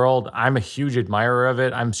around the world. I'm a huge admirer of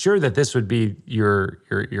it. I'm sure that this would be your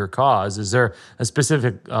cause. Is there a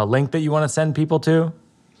specific link that you want to send people to?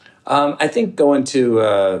 I think going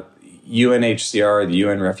to UNHCR, the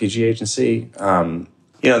UN Refugee Agency,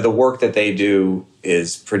 the work that they do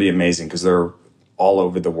is pretty amazing because they're all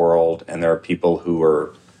over the world, and there are people who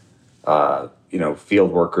are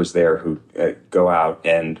field workers there who go out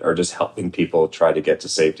and are just helping people try to get to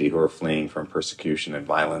safety who are fleeing from persecution and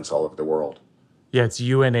violence all over the world. Yeah, it's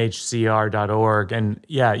unhcr.org. And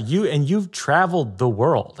yeah, you've traveled the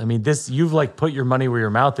world. I mean, you've like put your money where your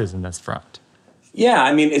mouth is in this front. Yeah,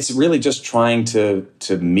 I mean, it's really just trying to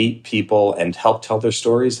meet people and help tell their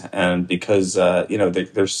stories. And because,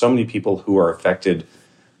 there's so many people who are affected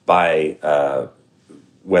by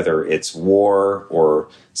whether it's war or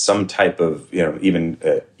some type of, even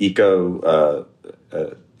eco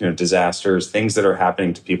disasters, things that are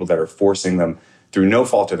happening to people that are forcing them through no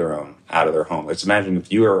fault of their own out of their home. Let's imagine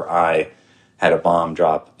if you or I had a bomb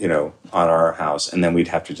drop, on our house, and then we'd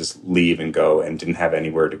have to just leave and go and didn't have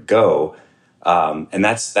anywhere to go. And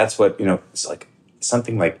that's what, it's like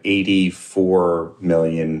something like 84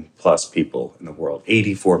 million plus people in the world,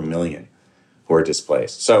 84 million who are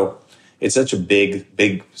displaced. So it's such a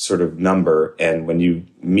big sort of number. And when you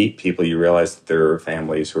meet people, you realize that there are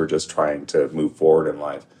families who are just trying to move forward in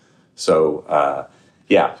life. So,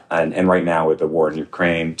 And right now with the war in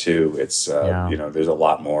Ukraine too, it's, there's a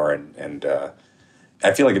lot more. And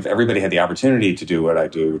I feel like if everybody had the opportunity to do what I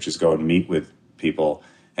do, which is go and meet with people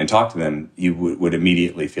and talk to them, you would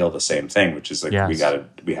immediately feel the same thing, which is like, yes.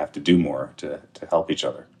 we have to do more to help each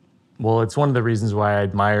other. Well, it's one of the reasons why I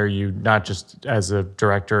admire you, not just as a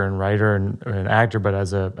director and writer and an actor, but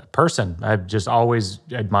as a person. I've just always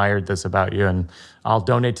admired this about you, and I'll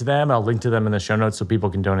donate to them. I'll link to them in the show notes so people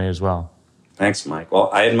can donate as well. Thanks, Mike. Well,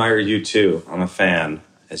 I admire you too. I'm a fan,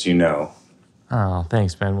 as you know. Oh,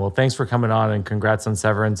 thanks, Ben. Well, thanks for coming on, and congrats on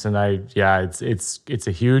Severance. And it's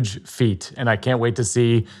a huge feat, and I can't wait to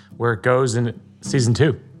see where it goes in season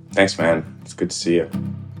 2. Thanks, man. It's good to see you.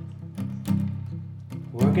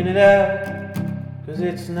 Working it out, 'cause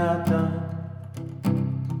it's not done.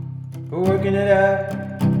 We're working it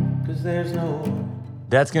out, 'cause there's no...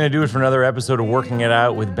 That's going to do it for another episode of Working It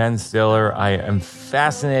Out with Ben Stiller. I am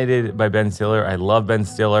fascinated by Ben Stiller. I love Ben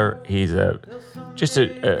Stiller. He's just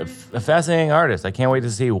a fascinating artist. I can't wait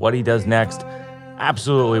to see what he does next.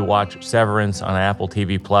 Absolutely watch Severance on Apple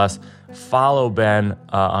TV+. Follow Ben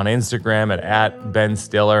on Instagram at Ben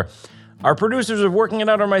Stiller. Our producers of Working It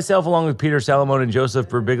Out are myself, along with Peter Salamone and Joseph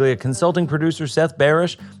Birbiglia, consulting producer Seth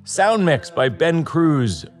Barish, sound mix by Ben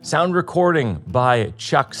Cruz, sound recording by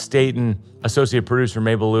Chuck Staten, associate producer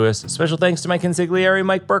Mabel Lewis. Special thanks to Mike Consigliere,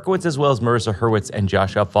 Mike Berkowitz, as well as Marissa Hurwitz and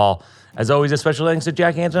Josh Upfall. As always, a special thanks to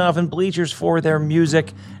Jack Antonoff and Bleachers for their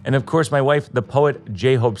music. And of course, my wife, the poet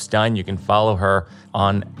J. Hope Stein. You can follow her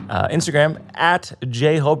on Instagram at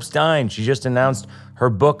J. Hope Stein. She just announced her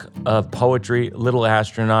book of poetry, Little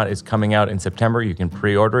Astronaut, is coming out in September. You can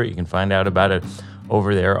pre-order it. You can find out about it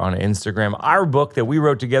over there on Instagram. Our book that we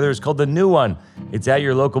wrote together is called The New One. It's at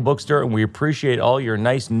your local bookstore, and we appreciate all your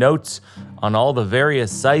nice notes on all the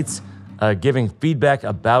various sites giving feedback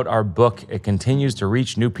about our book. It continues to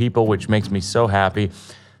reach new people, which makes me so happy.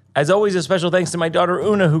 As always, a special thanks to my daughter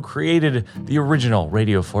Una, who created the original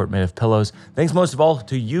Radio Fort made of pillows. Thanks most of all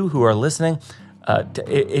to you who are listening.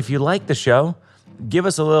 If you like the show, give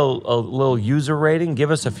us a little user rating.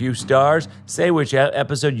 Give us a few stars. Say which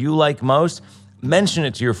episode you like most. Mention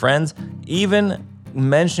it to your friends. Even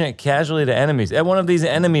mention it casually to enemies at one of these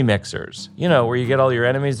enemy mixers. You know, where you get all your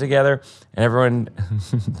enemies together and everyone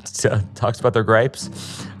talks about their gripes.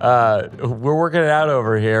 We're working it out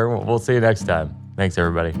over here. We'll see you next time. Thanks,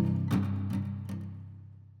 everybody.